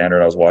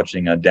bystander. I was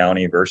watching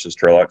Downey versus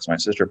Turlock, because my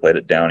sister played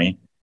at Downey,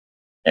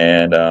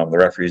 and the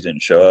referees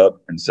didn't show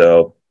up, and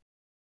so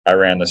I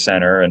ran the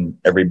center, and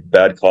every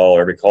bad call,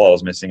 every call I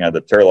was missing at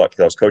the Turlock, because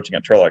I was coaching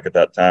at Turlock at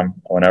that time.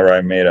 Whenever I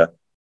made a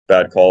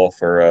bad call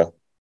for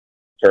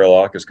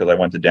Turlock, is because I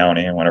went to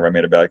Downey, and whenever I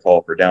made a bad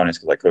call for Downey, is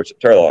because I coached at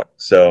Turlock.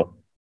 So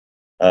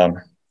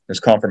there's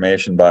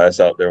confirmation bias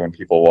out there when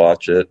people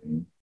watch it,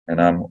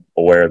 and I'm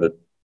aware that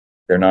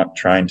they're not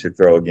trying to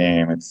throw a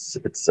game. It's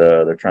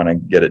they're trying to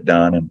get it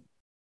done, and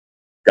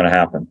it's going to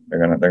happen.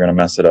 They're gonna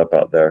mess it up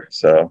out there.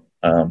 So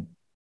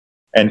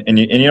and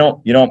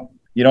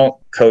you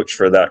don't coach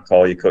for that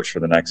call. You coach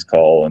for the next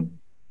call. And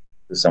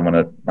someone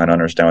that might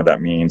understand what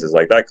that means is,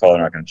 like, that call,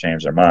 they're not going to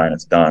change their mind.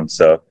 It's done.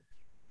 So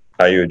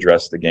how you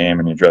address the game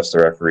and you address the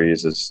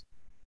referees is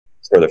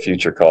for the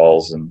future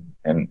calls. And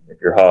if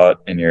you're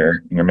hot and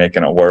you're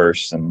making it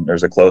worse and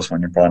there's a close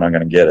one, you're probably not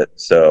going to get it.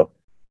 So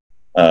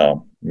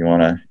you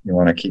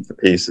want to keep the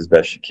peace as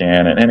best you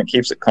can. And it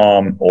keeps it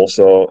calm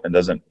also, and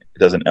doesn't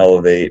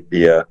elevate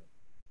the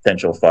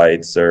potential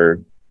fights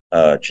or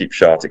cheap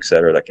shots,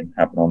 etc., that can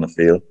happen on the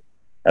field.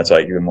 That's why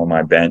I give them on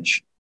my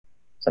bench.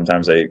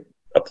 Sometimes a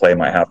play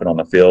might happen on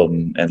the field,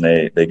 and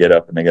they get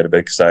up and they get a bit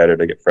excited,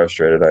 they get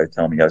frustrated. I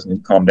tell them, you guys need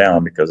to calm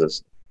down,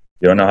 because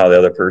you don't know how the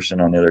other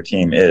person on the other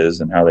team is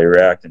and how they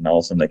react, and all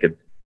of a sudden they could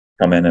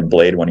come in and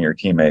blade one of your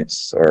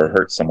teammates or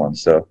hurt someone.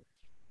 So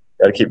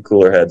got to keep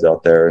cooler heads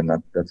out there, and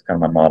that's kind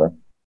of my motto.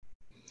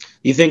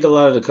 You think a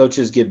lot of the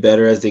coaches get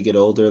better as they get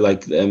older?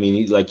 Like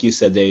you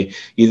said,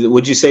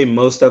 would you say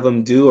most of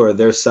them do, or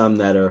there's some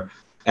that are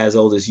as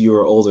old as you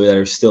or older that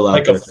are still out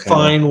like there? Like a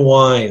fine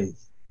wine.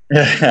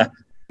 I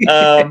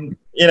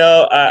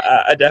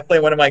definitely,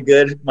 one of my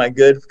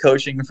good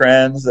coaching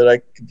friends that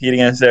I compete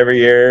against every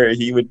year,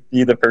 he would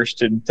be the first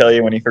to tell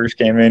you when he first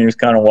came in, he was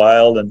kind of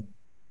wild, and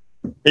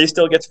he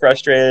still gets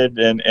frustrated.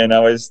 And I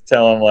always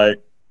tell him, like,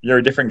 you're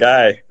a different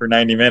guy for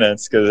 90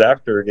 minutes, because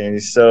after a game,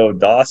 he's so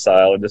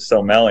docile and just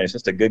so mellow. He's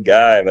just a good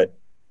guy, but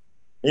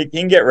he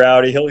can get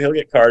rowdy. He'll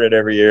get carded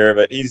every year,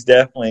 but he's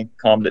definitely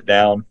calmed it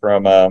down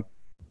from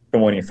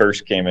when he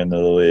first came into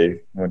the league.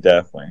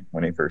 Definitely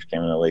when he first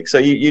came into the league. So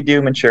you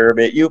do mature a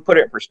bit. You put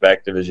it in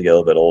perspective as you get a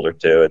little bit older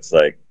too. It's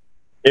like,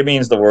 it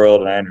means the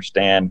world, and I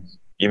understand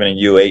even in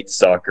U8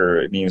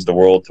 soccer, it means the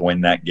world to win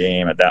that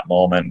game at that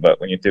moment.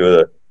 But when you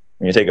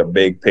take a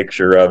big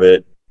picture of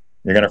it,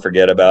 you're going to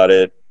forget about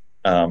it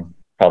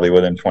probably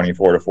within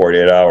 24 to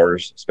 48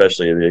 hours,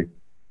 especially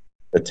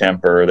the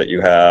temper that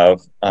you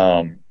have.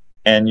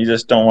 And you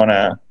just don't want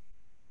to.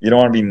 You don't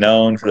want to be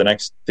known for the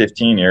next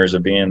 15 years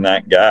of being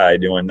that guy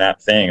doing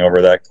that thing over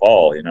that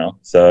call,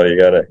 So you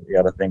gotta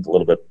think a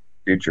little bit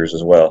futures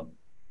as well.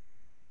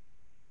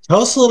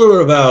 Tell us a little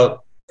bit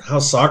about how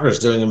soccer is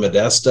doing in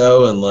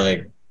Modesto, and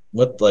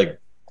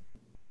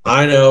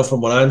I know from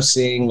what I'm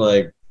seeing,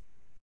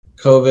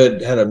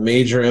 COVID had a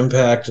major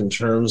impact in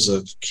terms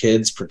of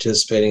kids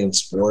participating in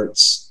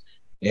sports,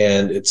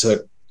 and it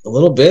took a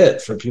little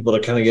bit for people to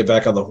kind of get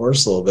back on the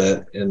horse a little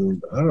bit.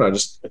 And I don't know,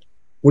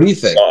 what do you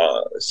think?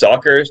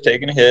 Soccer is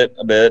taking a hit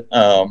a bit.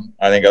 I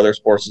think other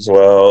sports as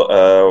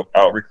well.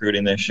 Out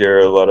recruiting this year,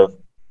 a lot of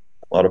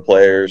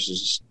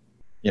players,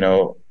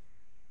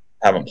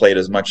 haven't played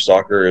as much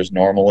soccer as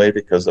normally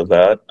because of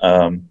that.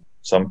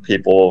 Some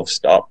people have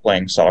stopped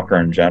playing soccer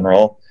in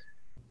general.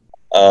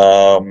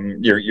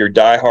 Your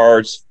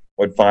diehards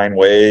would find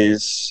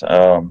ways,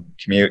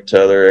 commute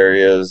to other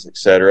areas,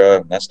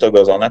 etc. That still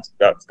goes on.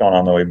 That's gone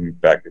on the way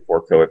back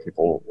before COVID.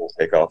 People will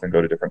take off and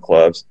go to different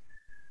clubs.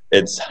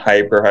 it's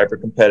hyper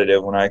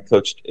competitive. When I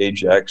coached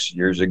Ajax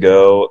years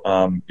ago,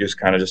 it was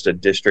kind of just a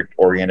district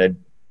oriented,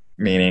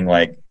 meaning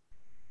like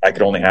I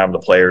could only have the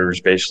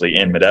players basically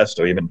in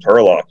Modesto. Even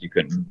Turlock, you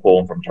couldn't pull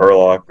them from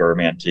Turlock or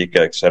Manteca,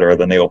 et cetera.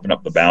 Then they opened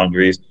up the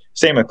boundaries.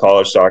 Same with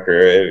college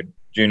soccer.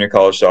 Junior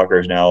college soccer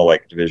is now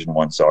like Division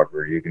I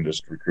soccer. You can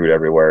just recruit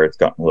everywhere. It's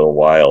gotten a little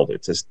wild.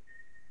 It's just,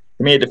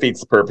 to me, it defeats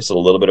the purpose of a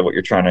little bit of what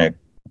you're trying to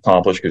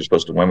accomplish, because you're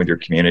supposed to win with your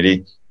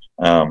community.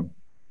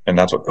 And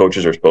that's what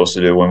coaches are supposed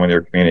to do, win with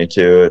your community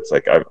too. It's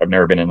like I've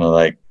never been into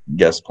like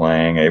guest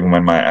playing. Even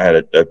when I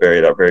had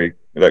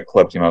that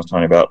club team I was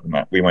telling you about,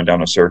 we went down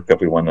to Surf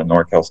Cup. We won the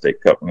NorCal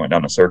State Cup. We went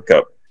down to Surf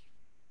Cup.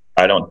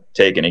 I don't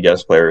take any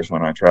guest players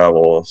when I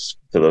travel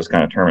to those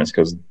kind of tournaments,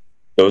 because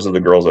those are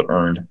the girls that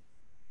earned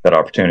that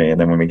opportunity.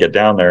 And then when we get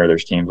down there,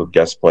 there's teams with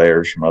guest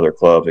players from other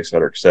clubs, et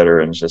cetera, et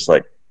cetera. And it's just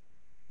like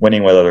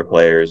winning with other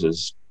players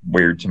is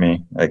weird to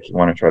me. Like, you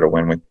want to try to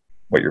win with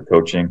what you're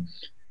coaching.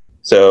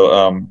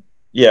 So,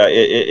 yeah,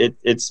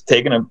 it's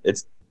going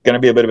to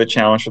be a bit of a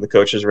challenge for the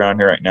coaches around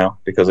here right now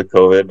because of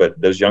COVID.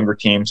 But those younger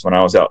teams, when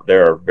I was out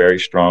there, are very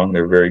strong.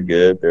 They're very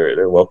good.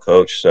 They're well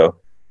coached. So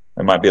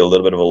it might be a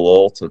little bit of a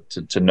lull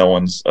to no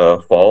one's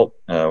fault.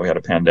 We had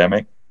a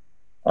pandemic.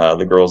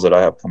 The girls that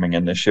I have coming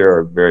in this year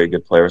are very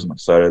good players. I'm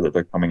excited that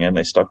they're coming in.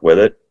 They stuck with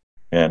it.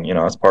 And,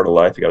 it's part of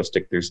life. You got to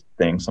stick through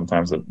things.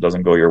 Sometimes it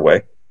doesn't go your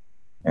way,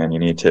 and you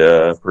need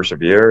to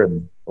persevere.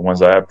 And the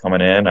ones I have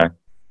coming in, I'm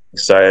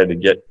excited to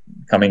get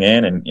coming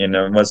in.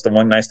 And, what's the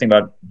one nice thing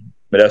about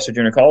Modesto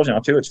Junior College now,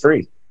 too? It's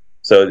free.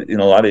 So, a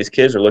lot of these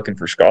kids are looking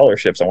for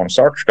scholarships. I want a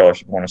soccer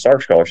scholarship. I want a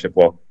soccer scholarship.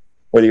 Well,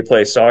 whether you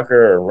play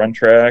soccer or run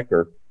track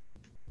or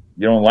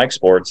you don't like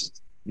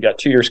sports, you got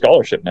 2-year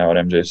scholarship now at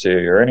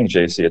MJC or any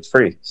JC. It's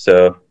free.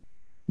 So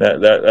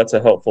that's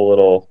a helpful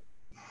little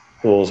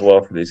tool as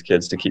well for these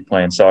kids to keep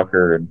playing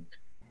soccer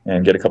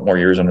and get a couple more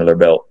years under their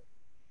belt.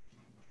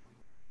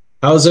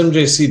 How's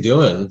MJC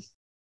doing?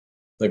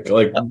 Like,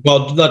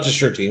 well, not just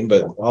your team,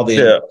 but all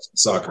the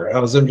soccer.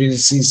 How's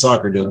MJC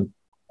soccer doing?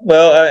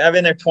 Well, I've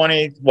been there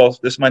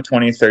this is my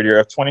 23rd year. I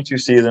have 22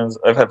 seasons.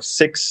 I've had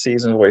 6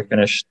 seasons where we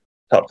finished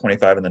top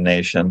 25 in the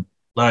nation.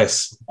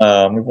 Nice.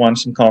 We've won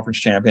some conference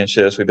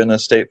championships. We've been in the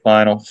state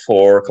final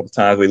a couple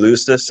times. We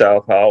lose to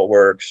South. How it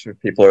works, if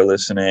people are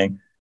listening,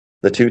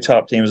 the 2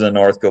 top teams in the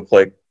North go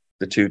play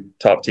the 2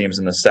 top teams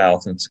in the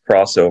South, and it's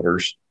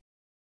crossovers.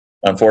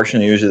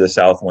 Unfortunately, usually the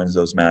South wins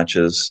those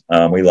matches.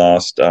 We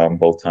lost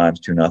both times,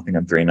 2-0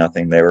 and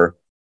 3-0.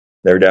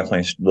 They were definitely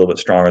a little bit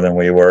stronger than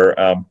we were.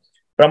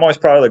 But I'm always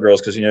proud of the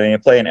girls because, you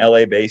play an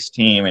LA-based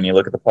team and you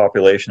look at the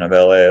population of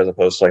LA as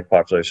opposed to like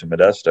population of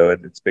Modesto,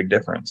 it's a big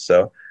difference.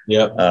 So,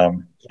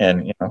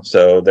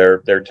 so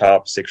their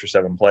top 6 or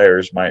 7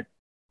 players might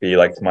be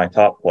like my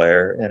top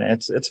player, and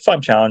it's a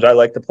fun challenge. I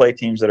like to play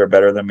teams that are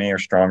better than me or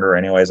stronger.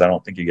 Anyways, I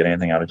don't think you get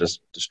anything out of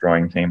just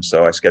destroying teams.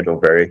 So I schedule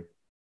very,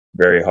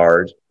 very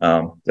hard.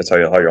 That's how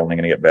you're only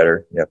going to get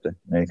better. You kind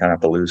of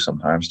have to lose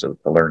sometimes to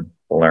learn.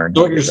 So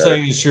what you're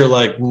saying is you're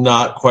like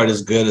not quite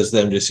as good as the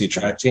MJC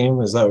track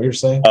team. Is that what you're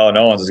saying? Oh,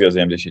 no one's as good as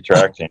the MJC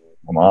track team.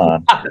 Come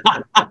on.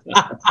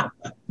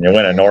 You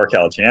win a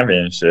NorCal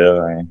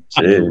championship.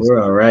 We're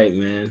all right,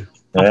 man.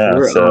 Yeah,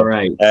 we're all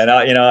right.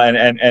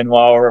 And and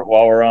while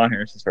we're on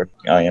here, since we're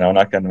I'm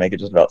not going to make it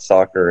just about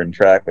soccer and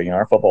track, but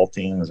our football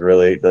team does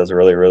really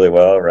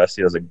well.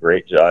 Rusty does a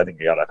great job. I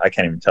think I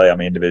can't even tell you how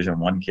many Division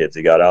I kids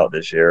he got out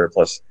this year,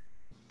 plus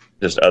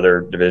just other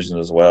divisions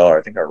as well.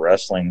 I think our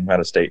wrestling had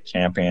a state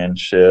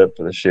championship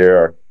this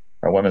year.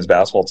 Our women's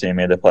basketball team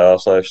made the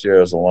playoffs last year.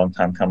 It was a long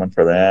time coming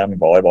for them.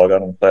 Volleyball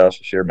got in the playoffs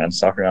this year. Men's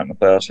soccer got in the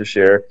playoffs this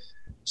year.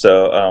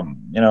 So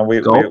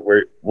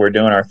we're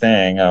doing our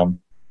thing.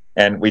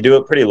 And we do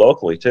it pretty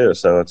locally too,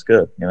 so it's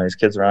good. These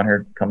kids around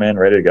here come in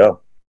ready to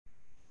go.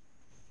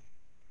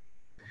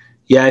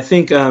 Yeah, I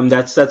think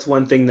that's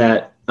one thing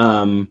that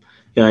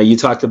you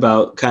talked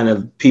about, kind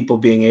of people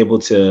being able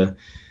to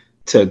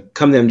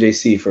come to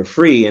MJC for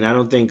free, and I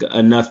don't think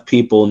enough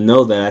people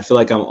know that. I feel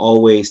like I'm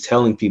always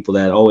telling people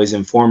that, always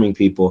informing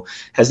people.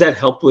 Has that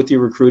helped with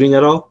your recruiting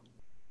at all?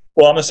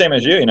 Well, I'm the same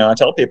as you. I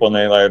tell people, and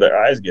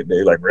their eyes get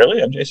big, like,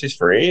 really, MJC's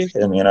free?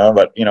 And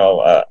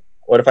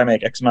what if I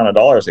make X amount of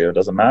dollars here? It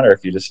doesn't matter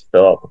if you just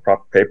fill out the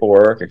proper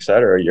paperwork, et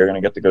cetera. You're going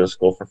to get to go to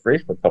school for free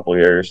for a couple of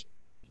years.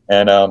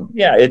 And I'm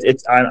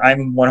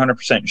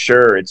 100%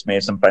 sure it's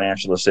made some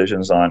financial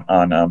decisions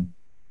on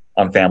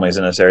families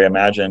in this area.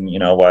 Imagine,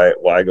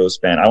 why go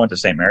spend? I went to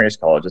St. Mary's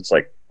College. It's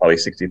like probably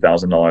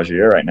 $60,000 a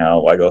year right now.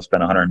 Why go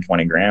spend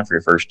 $120,000 for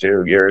your first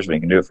 2 years when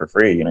you can do it for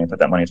free? You put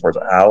that money towards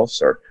a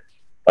house or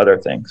other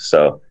things.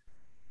 So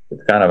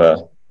it's kind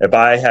of if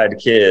I had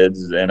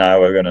kids and I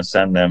were going to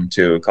send them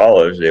to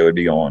college, they would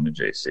be going to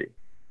JC.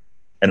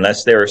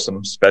 Unless there was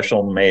some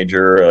special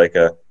major,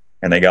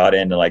 and they got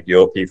into like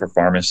UOP for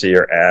pharmacy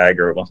or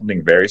ag or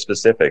something very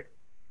specific,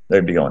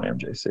 they'd be going to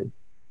MJC.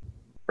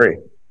 Free.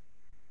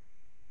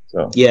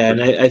 So yeah,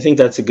 and I think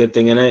that's a good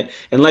thing. And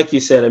like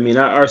you said,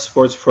 our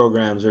sports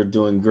programs are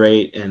doing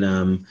great,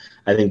 and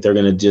I think they're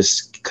going to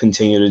just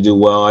continue to do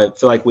well. I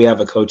feel like we have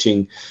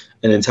an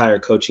entire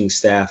coaching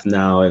staff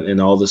now in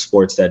all the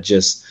sports that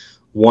just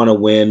want to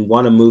win,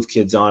 want to move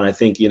kids on. I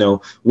think,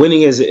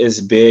 winning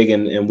is big,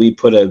 and we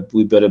put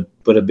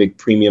a big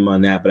premium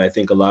on that. But I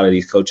think a lot of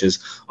these coaches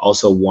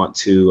also want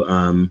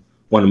to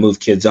move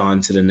kids on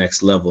to the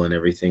next level and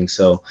everything.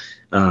 So,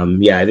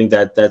 I think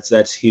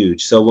that's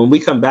huge. So when we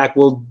come back,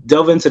 we'll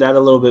delve into that a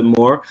little bit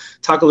more,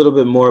 talk a little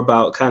bit more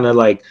about kind of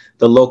like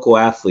the local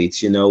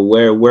athletes,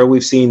 where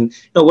we've seen,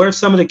 where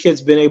some of the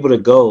kids been able to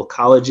go,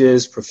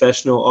 colleges,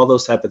 professional, all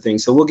those type of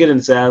things. So we'll get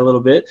into that a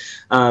little bit.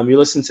 You're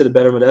listening to the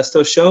Better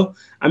Modesto Show.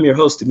 I'm your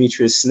host,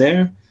 Demitrius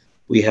Snare.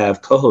 We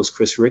have co-host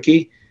Chris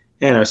Rickey.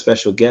 And our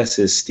special guest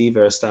is Steve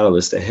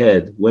Aristotelous, the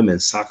head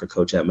women's soccer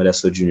coach at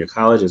Modesto Junior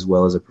College, as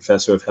well as a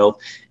professor of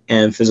health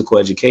and physical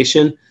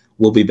education.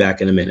 We'll be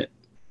back in a minute.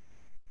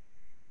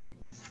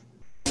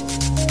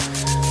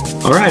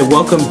 All right,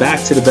 welcome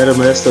back to the Better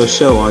Modesto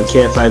Show on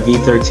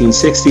KFIV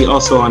 1360,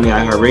 also on the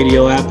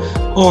iHeartRadio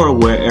app or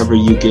wherever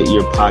you get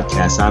your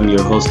podcasts. I'm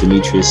your host,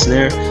 Demitrius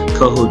Snare,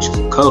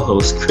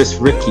 co-host Chris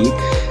Rickey,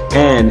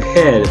 and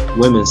head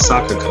women's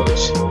soccer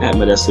coach at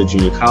Modesto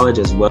Junior College,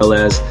 as well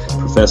as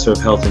professor of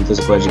health and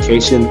physical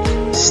education,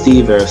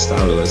 Steve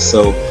Aristotelous.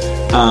 So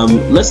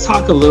let's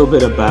talk a little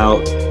bit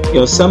about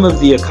some of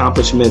the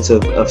accomplishments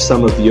of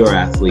some of your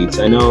athletes.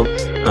 I know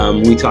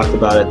we talked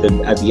about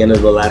at the end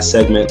of the last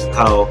segment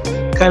how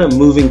kind of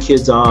moving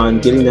kids on,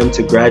 getting them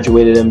to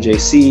graduate at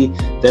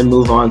MJC, then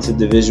move on to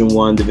Division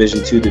I, Division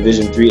II,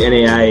 Division III,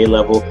 NAIA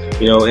level,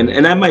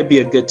 and that might be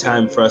a good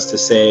time for us to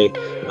say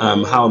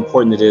how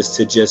important it is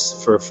to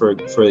just for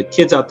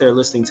kids out there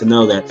listening to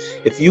know that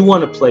if you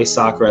want to play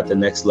soccer at the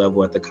next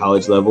level, at the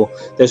college level,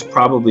 there's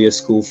probably a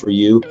school for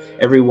you.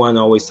 Everyone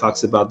always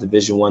talks about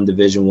Division I.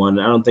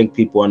 I don't think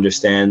people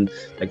understand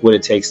like what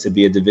it takes to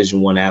be a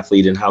Division I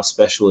athlete and how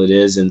special it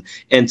is, and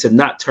to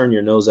not turn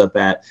your nose up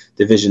at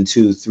Division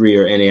II, III,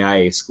 or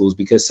NAIA schools,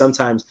 because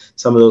sometimes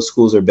some of those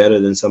schools are better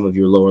than some of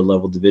your lower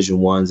level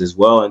Division I's as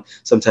well, and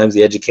sometimes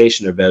the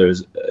education are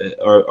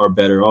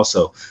better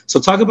also. So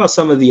talk about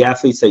some of the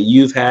athletes that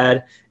you've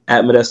had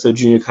at Modesto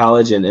Junior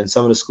College and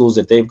some of the schools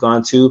that they've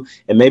gone to,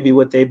 and maybe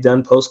what they've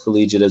done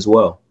post-collegiate as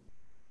well.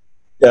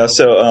 Yeah,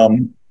 so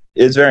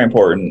it's very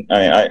important.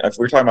 If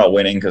we're talking about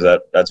winning, because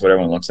that's what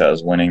everyone looks at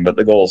as winning, but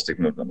the goal is to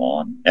move them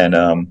on.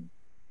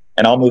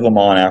 And I'll move them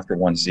on after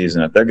one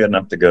season. If they're good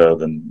enough to go,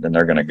 then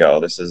they're going to go.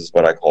 This is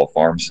what I call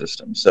farm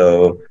system.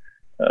 So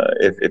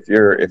if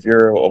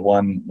you're a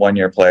one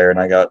year player,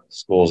 and I got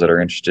schools that are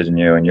interested in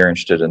you and you're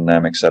interested in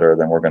them, et cetera,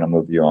 then we're going to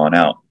move you on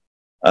out.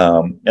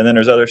 And then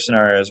there's other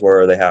scenarios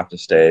where they have to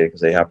stay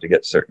because they have to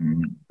get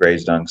certain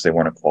grades done because they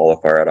weren't a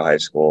qualifier out of high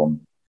school. And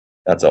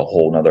that's a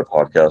whole nother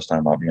podcast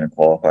time about being a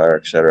qualifier,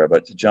 et cetera.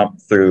 But to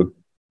jump through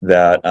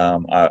that,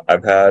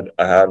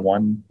 I had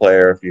one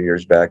player a few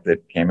years back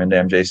that came into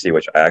MJC,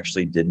 which I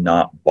actually did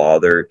not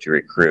bother to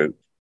recruit.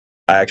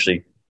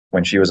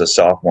 When she was a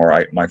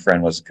sophomore, my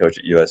friend was a coach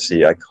at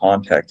USC. I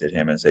contacted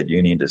him and said,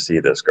 "You need to see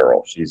this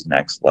girl. She's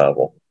next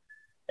level."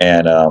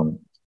 And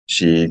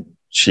she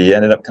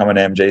ended up coming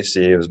to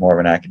MJC. It was more of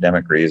an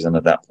academic reason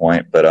at that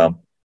point, but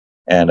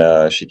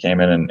she came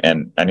in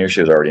and I knew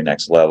she was already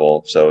next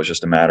level. So it was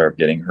just a matter of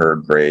getting her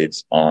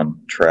grades on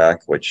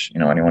track, which,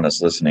 anyone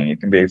that's listening, you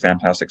can be a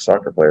fantastic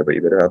soccer player, but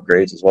you better have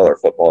grades as well, or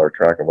football or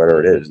track or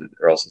whatever it is,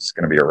 or else it's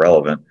going to be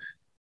irrelevant.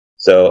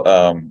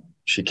 So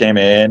she came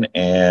in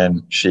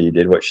and she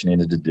did what she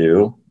needed to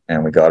do,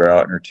 and we got her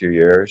out in her 2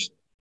 years,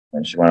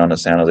 and she went on to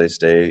San Jose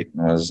State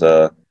and was,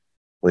 I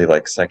believe,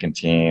 like second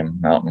team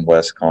Mountain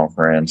West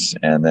Conference.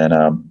 And then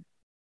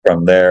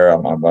from there,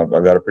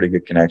 I've got a pretty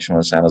good connection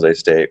with San Jose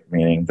State,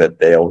 meaning that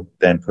they'll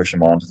then push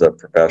them on to the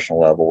professional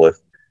level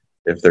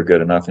if they're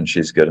good enough and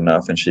she's good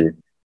enough. And she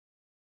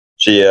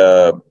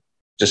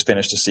just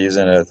finished a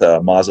season with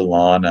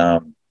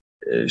Mazatlan.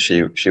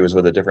 She was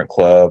with a different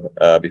club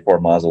before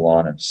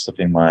Mazatlan, and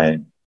slipping my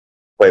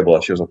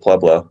Puebla. She was with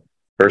Puebla,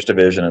 first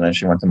division, and then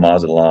she went to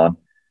Mazatlan.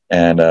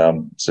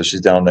 And so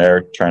she's down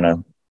there trying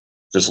to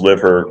just live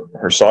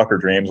her soccer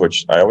dreams,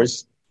 which I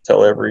always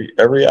tell every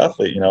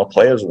athlete,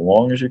 play as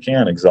long as you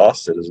can,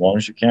 exhaust it as long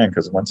as you can,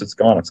 because once it's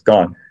gone, it's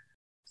gone.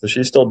 So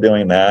she's still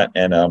doing that.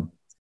 And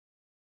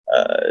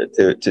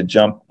to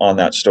jump on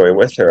that story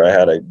with her, I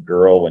had a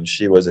girl when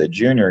she was a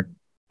junior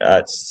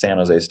at San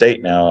Jose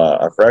State, now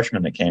a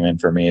freshman, that came in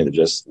for me that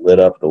just lit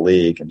up the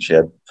league, and she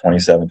had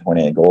 27,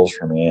 28 goals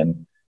for me.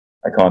 And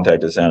I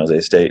contacted San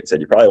Jose State and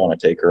said, "You probably want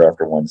to take her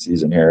after one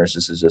season here.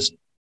 This is just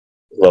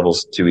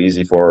level's too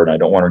easy for her, and I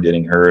don't want her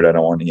getting hurt. I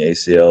don't want any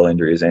ACL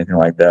injuries, anything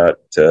like that,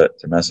 to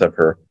mess up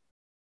her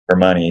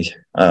money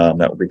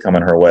that would be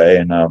coming her way."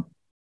 And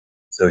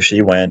so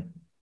she went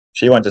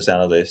to San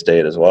Jose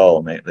State as well,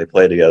 and they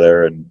played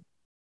together. And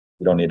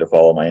you don't need to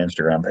follow my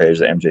Instagram page,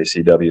 the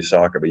MJCW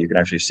Soccer, but you can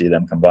actually see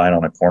them combine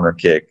on a corner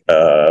kick.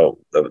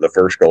 The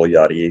first goal,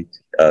 Yadi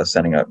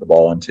sending up the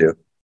ball into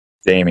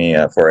Jamie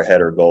for a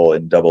header goal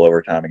in double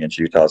overtime against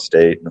Utah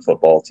State, and the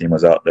football team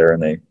was out there,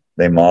 and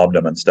they mobbed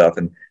them and stuff.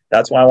 And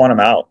that's why I want them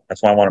out.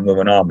 That's why I want them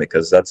moving on,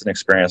 because that's an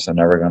experience I'm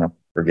never going to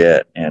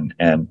forget. And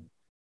to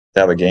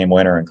have a game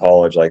winner in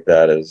college like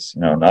that is,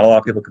 not a lot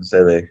of people can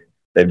say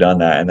they've done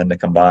that. And then to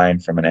combine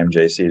from an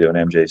MJC to an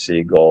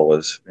MJC goal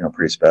was,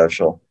 pretty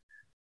special.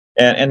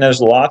 And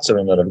there's lots of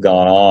them that have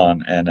gone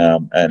on.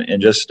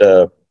 And just,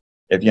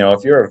 if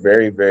you're a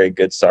very, very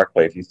good soccer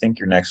player, if you think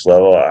you're next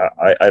level,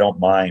 I don't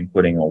mind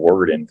putting a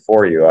word in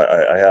for you.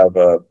 I have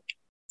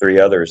 3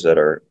 others that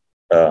are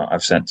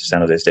I've sent to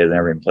San Jose State that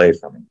never even played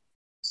for me.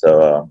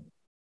 So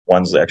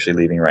one's actually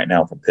leaving right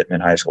now from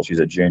Pittman High School. She's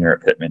a junior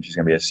at Pittman. She's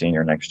going to be a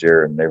senior next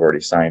year, and they've already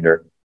signed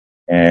her.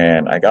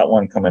 And I got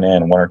one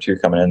or two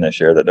coming in this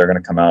year that they're going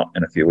to come out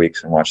in a few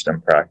weeks and watch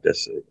them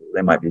practice.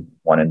 They might be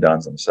one and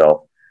dones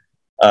themselves.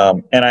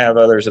 And I have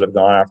others that have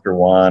gone after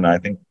one. I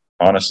think,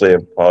 honestly,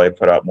 I've probably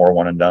put out more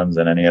one and dones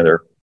than any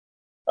other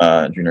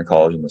junior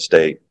college in the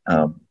state.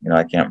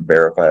 I can't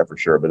verify it for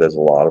sure, but there's a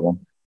lot of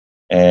them.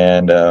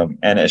 And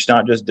it's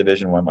not just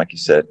Division I, like you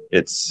said.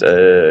 It's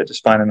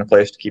just finding a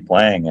place to keep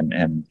playing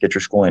and get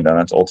your schooling done.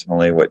 That's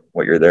ultimately what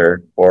you're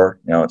there for.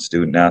 It's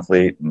student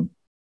athlete, and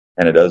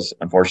it does,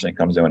 unfortunately,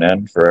 comes to an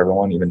end for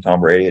everyone. Even Tom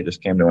Brady, it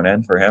just came to an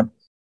end for him.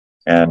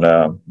 And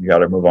you got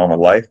to move on with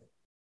life,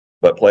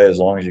 but play as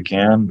long as you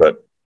can.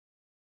 But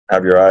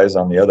have your eyes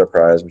on the other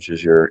prize, which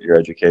is your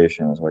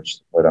education, is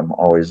what I'm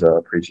always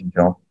preaching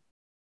to them.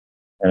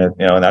 And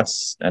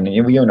and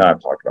you and I have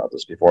talked about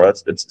this before.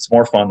 It's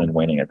more fun than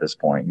winning at this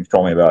point. You've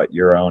told me about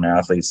your own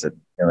athletes that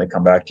they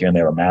come back to you and they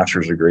have a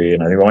master's degree.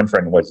 And I think one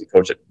friend, does he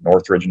coach at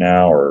Northridge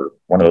now, or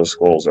one of those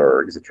schools,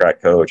 or he's a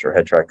track coach or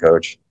head track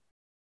coach.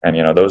 And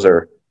those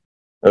are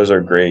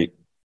great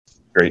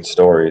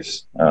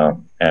stories.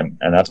 And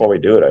that's why we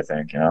do it. I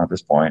think at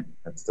this point,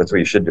 that's what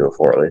you should do it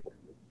for, at least.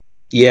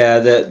 Yeah,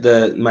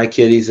 my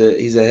kid, he's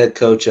a head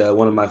coach.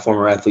 One of my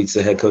former athletes,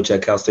 the head coach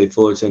at Cal State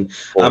Fullerton.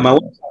 I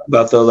want to talk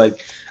about, though,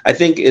 I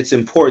think it's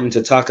important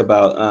to talk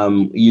about.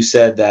 You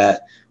said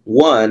that,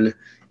 one,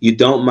 you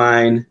don't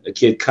mind a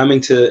kid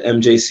coming to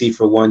MJC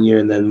for 1 year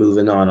and then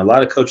moving on. A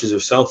lot of coaches are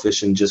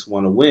selfish and just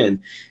want to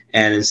win,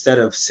 and instead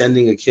of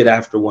sending a kid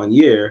after 1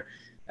 year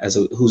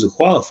who's a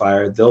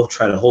qualifier, they'll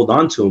try to hold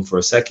on to him for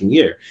a second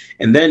year.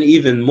 And then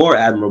even more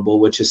admirable,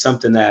 which is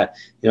something that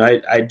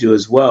I do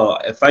as well.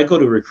 If I go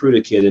to recruit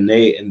a kid and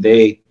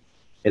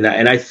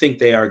I think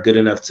they are good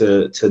enough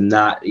to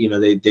not,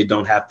 they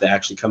don't have to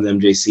actually come to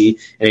MJC,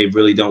 and they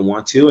really don't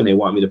want to, and they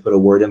want me to put a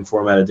word in for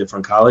them at a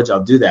different college,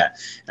 I'll do that.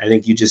 I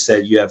think you just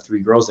said you have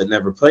 3 girls that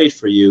never played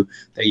for you,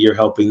 that you're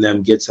helping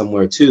them get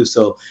somewhere too.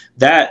 So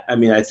that,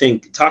 I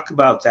think, talk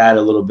about that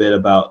a little bit,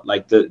 about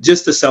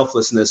the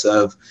selflessness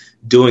of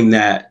doing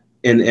that,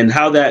 and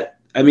how that,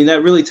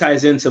 that really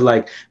ties into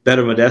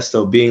Better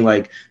Modesto being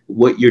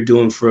what you're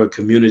doing for a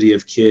community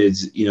of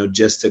kids,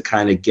 just to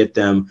kind of get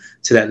them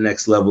to that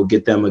next level,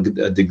 get them a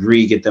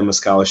degree, get them a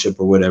scholarship,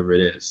 or whatever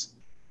it is.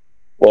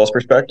 Well, it's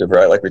perspective,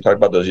 right? Like we talked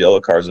about those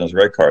yellow cards and those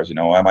red cards.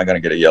 Why am I going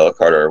to get a yellow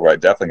card, or I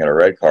definitely get a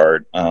red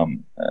card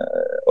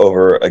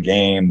over a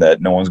game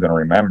that no one's going to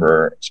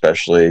remember,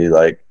 especially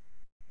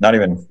not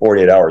even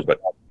 48 hours,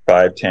 but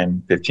 5,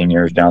 10, 15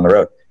 years down the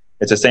road.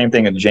 It's the same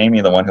thing as Jamie,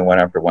 the one who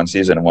went after one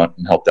season and went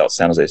and helped out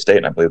San Jose State,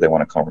 and I believe they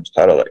won a conference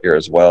title that year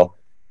as well.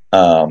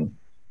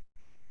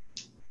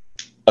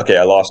 Okay,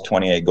 I lost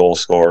 28 goal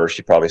scorer.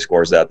 She probably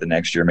scores that the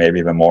next year, maybe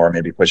even more,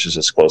 maybe pushes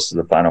us close to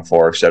the Final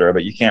Four, et cetera.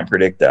 But you can't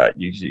predict that.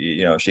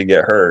 She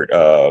get hurt.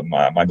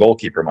 My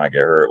goalkeeper might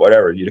get hurt,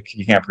 whatever. You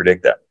can't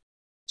predict that.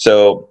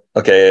 So,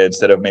 okay,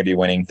 instead of maybe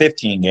winning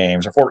 15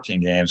 games or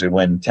 14 games, we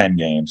win 10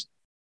 games.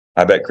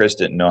 I bet Chris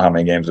didn't know how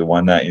many games we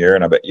won that year,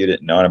 and I bet you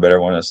didn't know, and I bet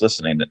everyone that's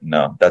listening didn't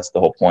know. That's the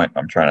whole point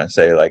I'm trying to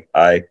say.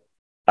 I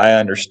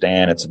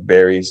understand it's a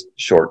very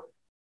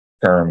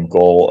short-term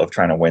goal of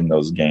trying to win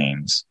those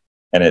games,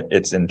 and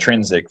it's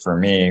intrinsic for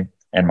me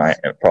and my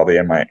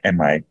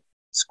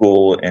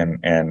school,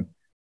 and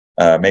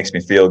makes me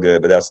feel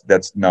good. But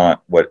that's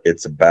not what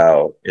it's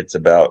about. It's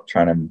about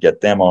trying to get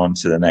them on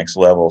to the next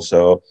level.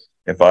 So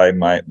if I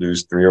might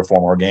lose 3 or 4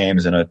 more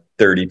games in a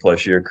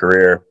 30-plus year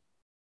career,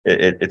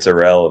 it's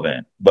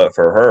irrelevant. But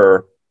for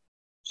her,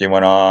 she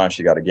went on,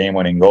 she got a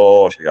game-winning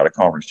goal, she got a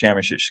conference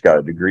championship, she got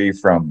a degree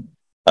from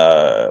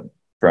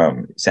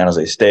San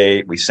Jose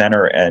State. We sent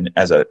her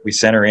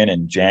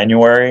in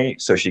January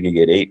so she could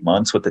get 8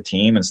 months with the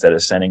team instead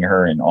of sending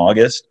her in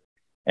August.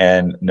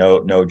 And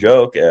no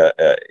joke,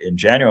 in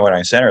January when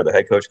I sent her, the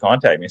head coach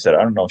contacted me and said,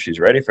 I don't know if she's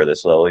ready for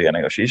this, Lily. And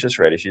I go, she's just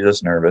ready. She's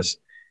just nervous.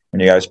 When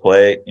you guys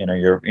play,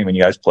 when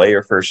you guys play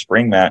your first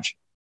spring match,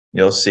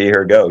 you'll see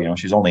her go.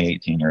 She's only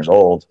 18 years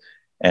old,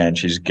 and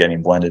she's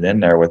getting blended in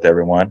there with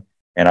everyone.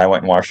 And I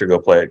went and watched her go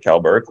play at Cal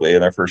Berkeley.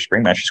 In their first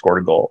spring match, she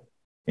scored a goal.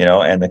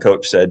 And the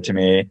coach said to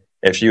me,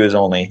 if she was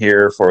only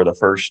here for the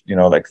first, 2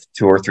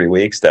 or 3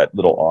 weeks, that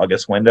little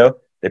August window,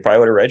 they probably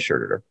would have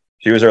redshirted her.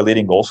 She was our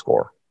leading goal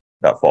scorer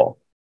that fall.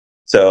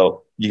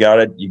 So you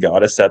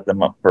gotta set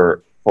them up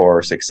for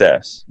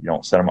success. You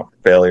don't set them up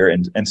for failure.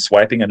 And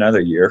swiping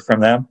another year from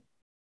them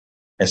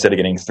instead of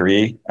getting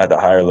 3 at the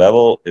higher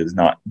level is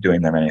not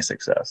doing them any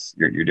success.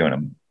 You're doing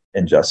them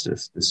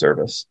injustice,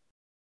 disservice.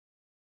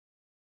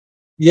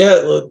 Yeah,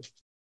 look,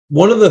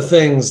 one of the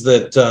things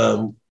that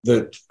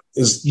that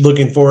is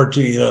looking forward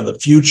to, the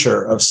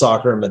future of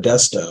soccer in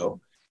Modesto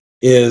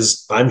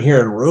is I'm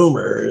hearing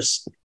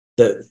rumors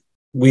that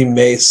we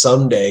may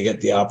someday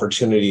get the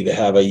opportunity to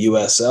have a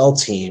USL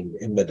team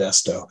in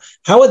Modesto.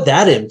 How would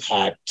that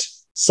impact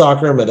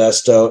soccer in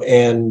Modesto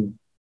and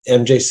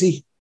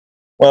MJC?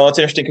 Well, it's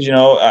interesting because,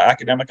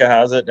 Academica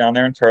has it down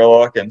there in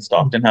Turlock, and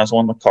Stockton has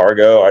one with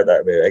Cargo.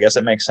 I guess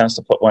it makes sense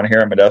to put one here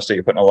in Modesto.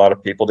 You're putting a lot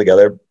of people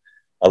together,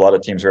 a lot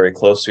of teams very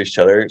close to each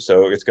other.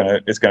 So it's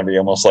gonna be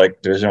almost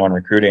like Division I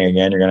recruiting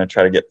again. You're gonna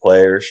try to get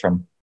players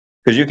from,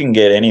 because you can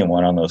get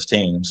anyone on those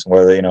teams,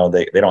 whether they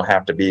don't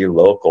have to be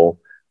local.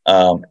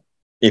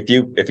 If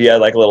you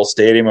had like a little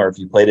stadium, or if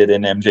you played it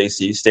in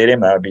MJC Stadium,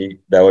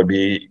 that would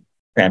be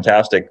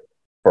fantastic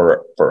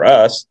for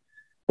us.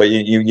 But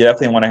you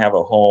definitely want to have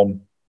a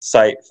home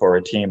site for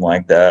a team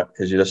like that,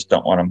 because you just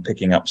don't want them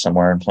picking up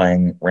somewhere and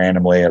playing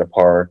randomly at a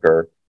park,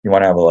 or you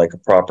want to have a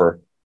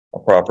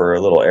proper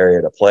little area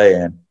to play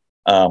in.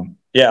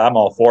 Yeah, I'm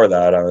all for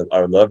that.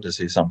 I would love to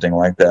see something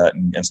like that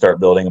and start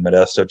building a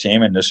Modesto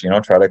team and just,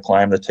 try to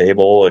climb the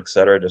table, et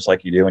cetera, just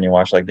like you do when you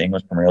watch like the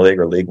English Premier League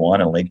or League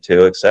One and League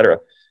Two, et cetera.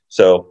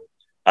 So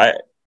I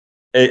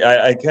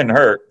couldn't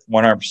hurt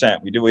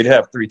 100%. We'd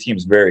have three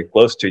teams very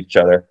close to each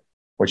other,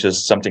 which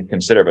is something to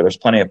consider, but there's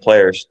plenty of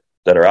players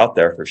that are out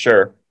there for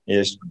sure.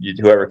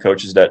 Whoever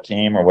coaches that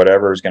team or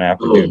whatever is going to have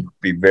to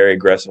be very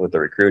aggressive with the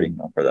recruiting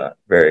for that.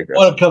 Very aggressive.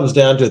 What it comes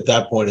down to at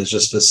that point is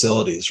just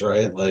facilities,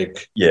 right?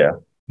 Like, yeah,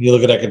 you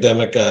look at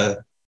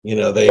Academica,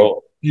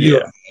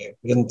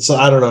 and so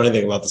I don't know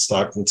anything about the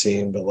Stockton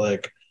team, but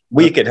like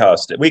we could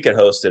host it. We could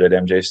host it at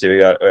MJC. We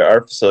got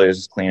our facilities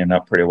is cleaning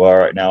up pretty well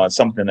right now. It's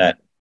something that,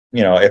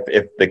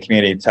 if the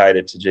community tied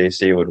it to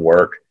JC would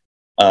work.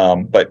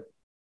 But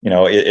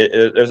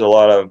there's a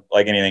lot of,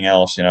 like anything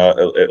else,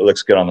 it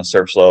looks good on the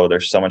surface level.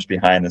 There's so much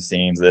behind the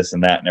scenes, this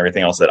and that and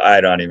everything else that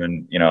I don't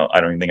even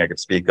think I could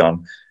speak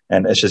on.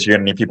 And it's just, you're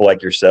going to need people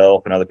like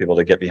yourself and other people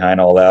to get behind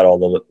all that, all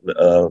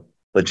the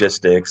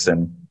logistics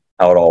and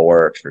how it all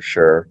works for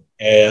sure.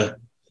 Yeah.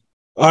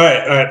 All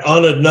right.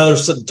 On another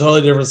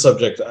totally different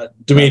subject.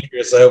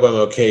 Demitrius, I hope I'm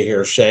okay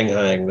here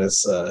shanghaiing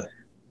this.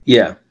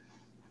 Yeah.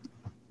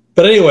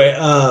 But anyway,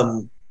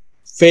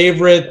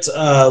 favorite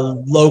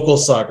local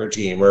soccer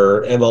team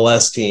or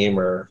MLS team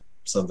or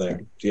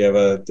something? Do you have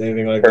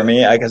anything like that? For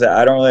me, like I said,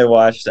 I don't really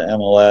watch the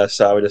MLS,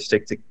 so I would just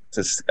stick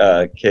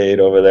to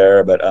Cade over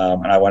there. But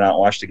and I went out and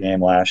watched a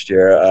game last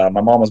year. My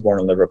mom was born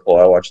in Liverpool.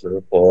 I watched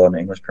Liverpool in the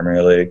English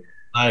Premier League.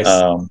 Nice.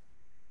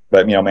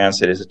 But Man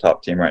City is a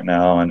top team right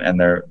now, and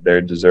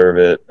they deserve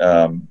it.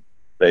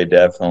 They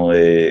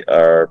definitely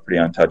are pretty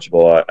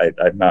untouchable.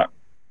 I'm not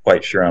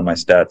quite sure on my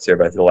stats here,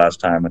 but I think the last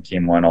time a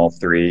team won all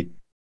three.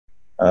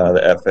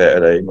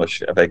 The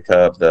English FA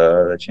Cup,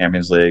 the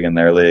Champions League, and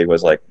their league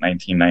was like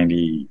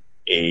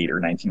 1998 or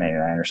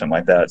 1999 or something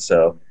like that.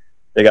 So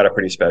they got a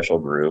pretty special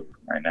group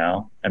right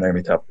now, and they're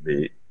gonna be tough to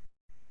beat.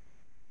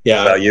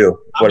 Yeah. What about you?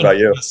 What about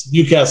you?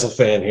 Newcastle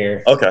fan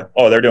here. Okay.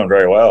 Oh, they're doing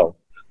very well.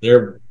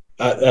 They're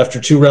after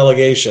 2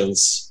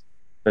 relegations.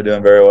 They're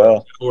doing very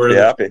well. Be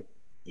happy.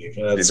 Be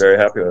very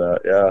happy with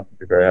that. Yeah,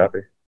 be very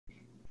happy.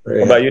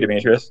 What about you,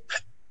 Demetrius?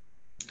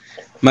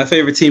 My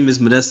favorite team is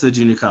Modesto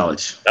Junior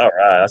College. All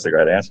right, that's a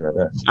great answer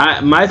right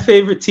there. My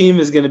favorite team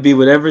is going to be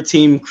whatever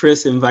team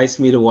Chris invites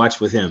me to watch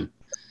with him.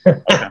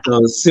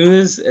 So as soon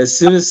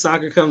as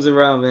soccer comes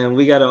around, man,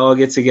 we got to all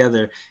get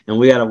together and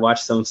we got to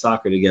watch some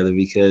soccer together,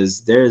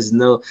 because there is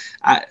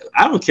I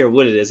don't care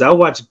what it is. I'll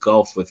watch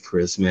golf with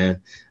Chris,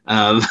 man.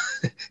 I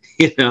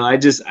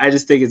just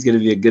think it's going to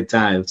be a good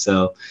time.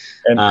 So,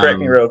 and correct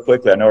me real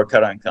quickly. I know we're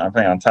playing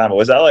on time, but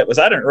was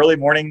that an early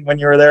morning when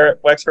you were there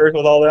at Wexford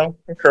with all them?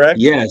 Correct?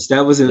 Yes,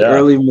 that was an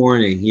early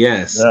morning.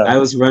 Yes, yeah. I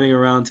was running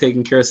around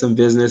taking care of some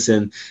business,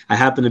 and I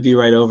happened to be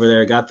right over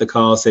there. Got the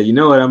call, said, you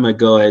know what, I'm going to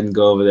go ahead and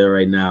go over there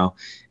right now,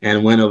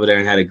 and went over there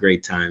and had a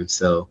great time.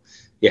 So.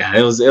 Yeah,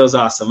 it was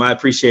awesome. I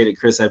appreciate it,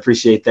 Chris. I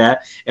appreciate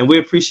that. And we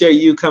appreciate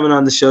you coming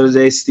on the show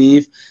today,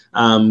 Steve.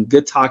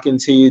 Good talking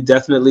to you.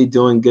 Definitely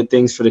doing good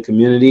things for the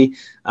community.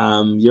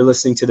 You're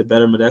listening to the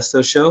Better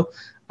Modesto Show.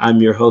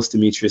 I'm your host,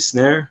 Demitrius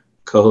Snare,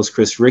 co-host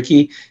Chris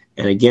Ricky.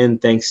 And again,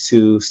 thanks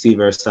to Steve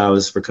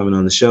Aristotelous for coming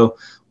on the show.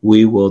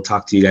 We will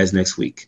talk to you guys next week.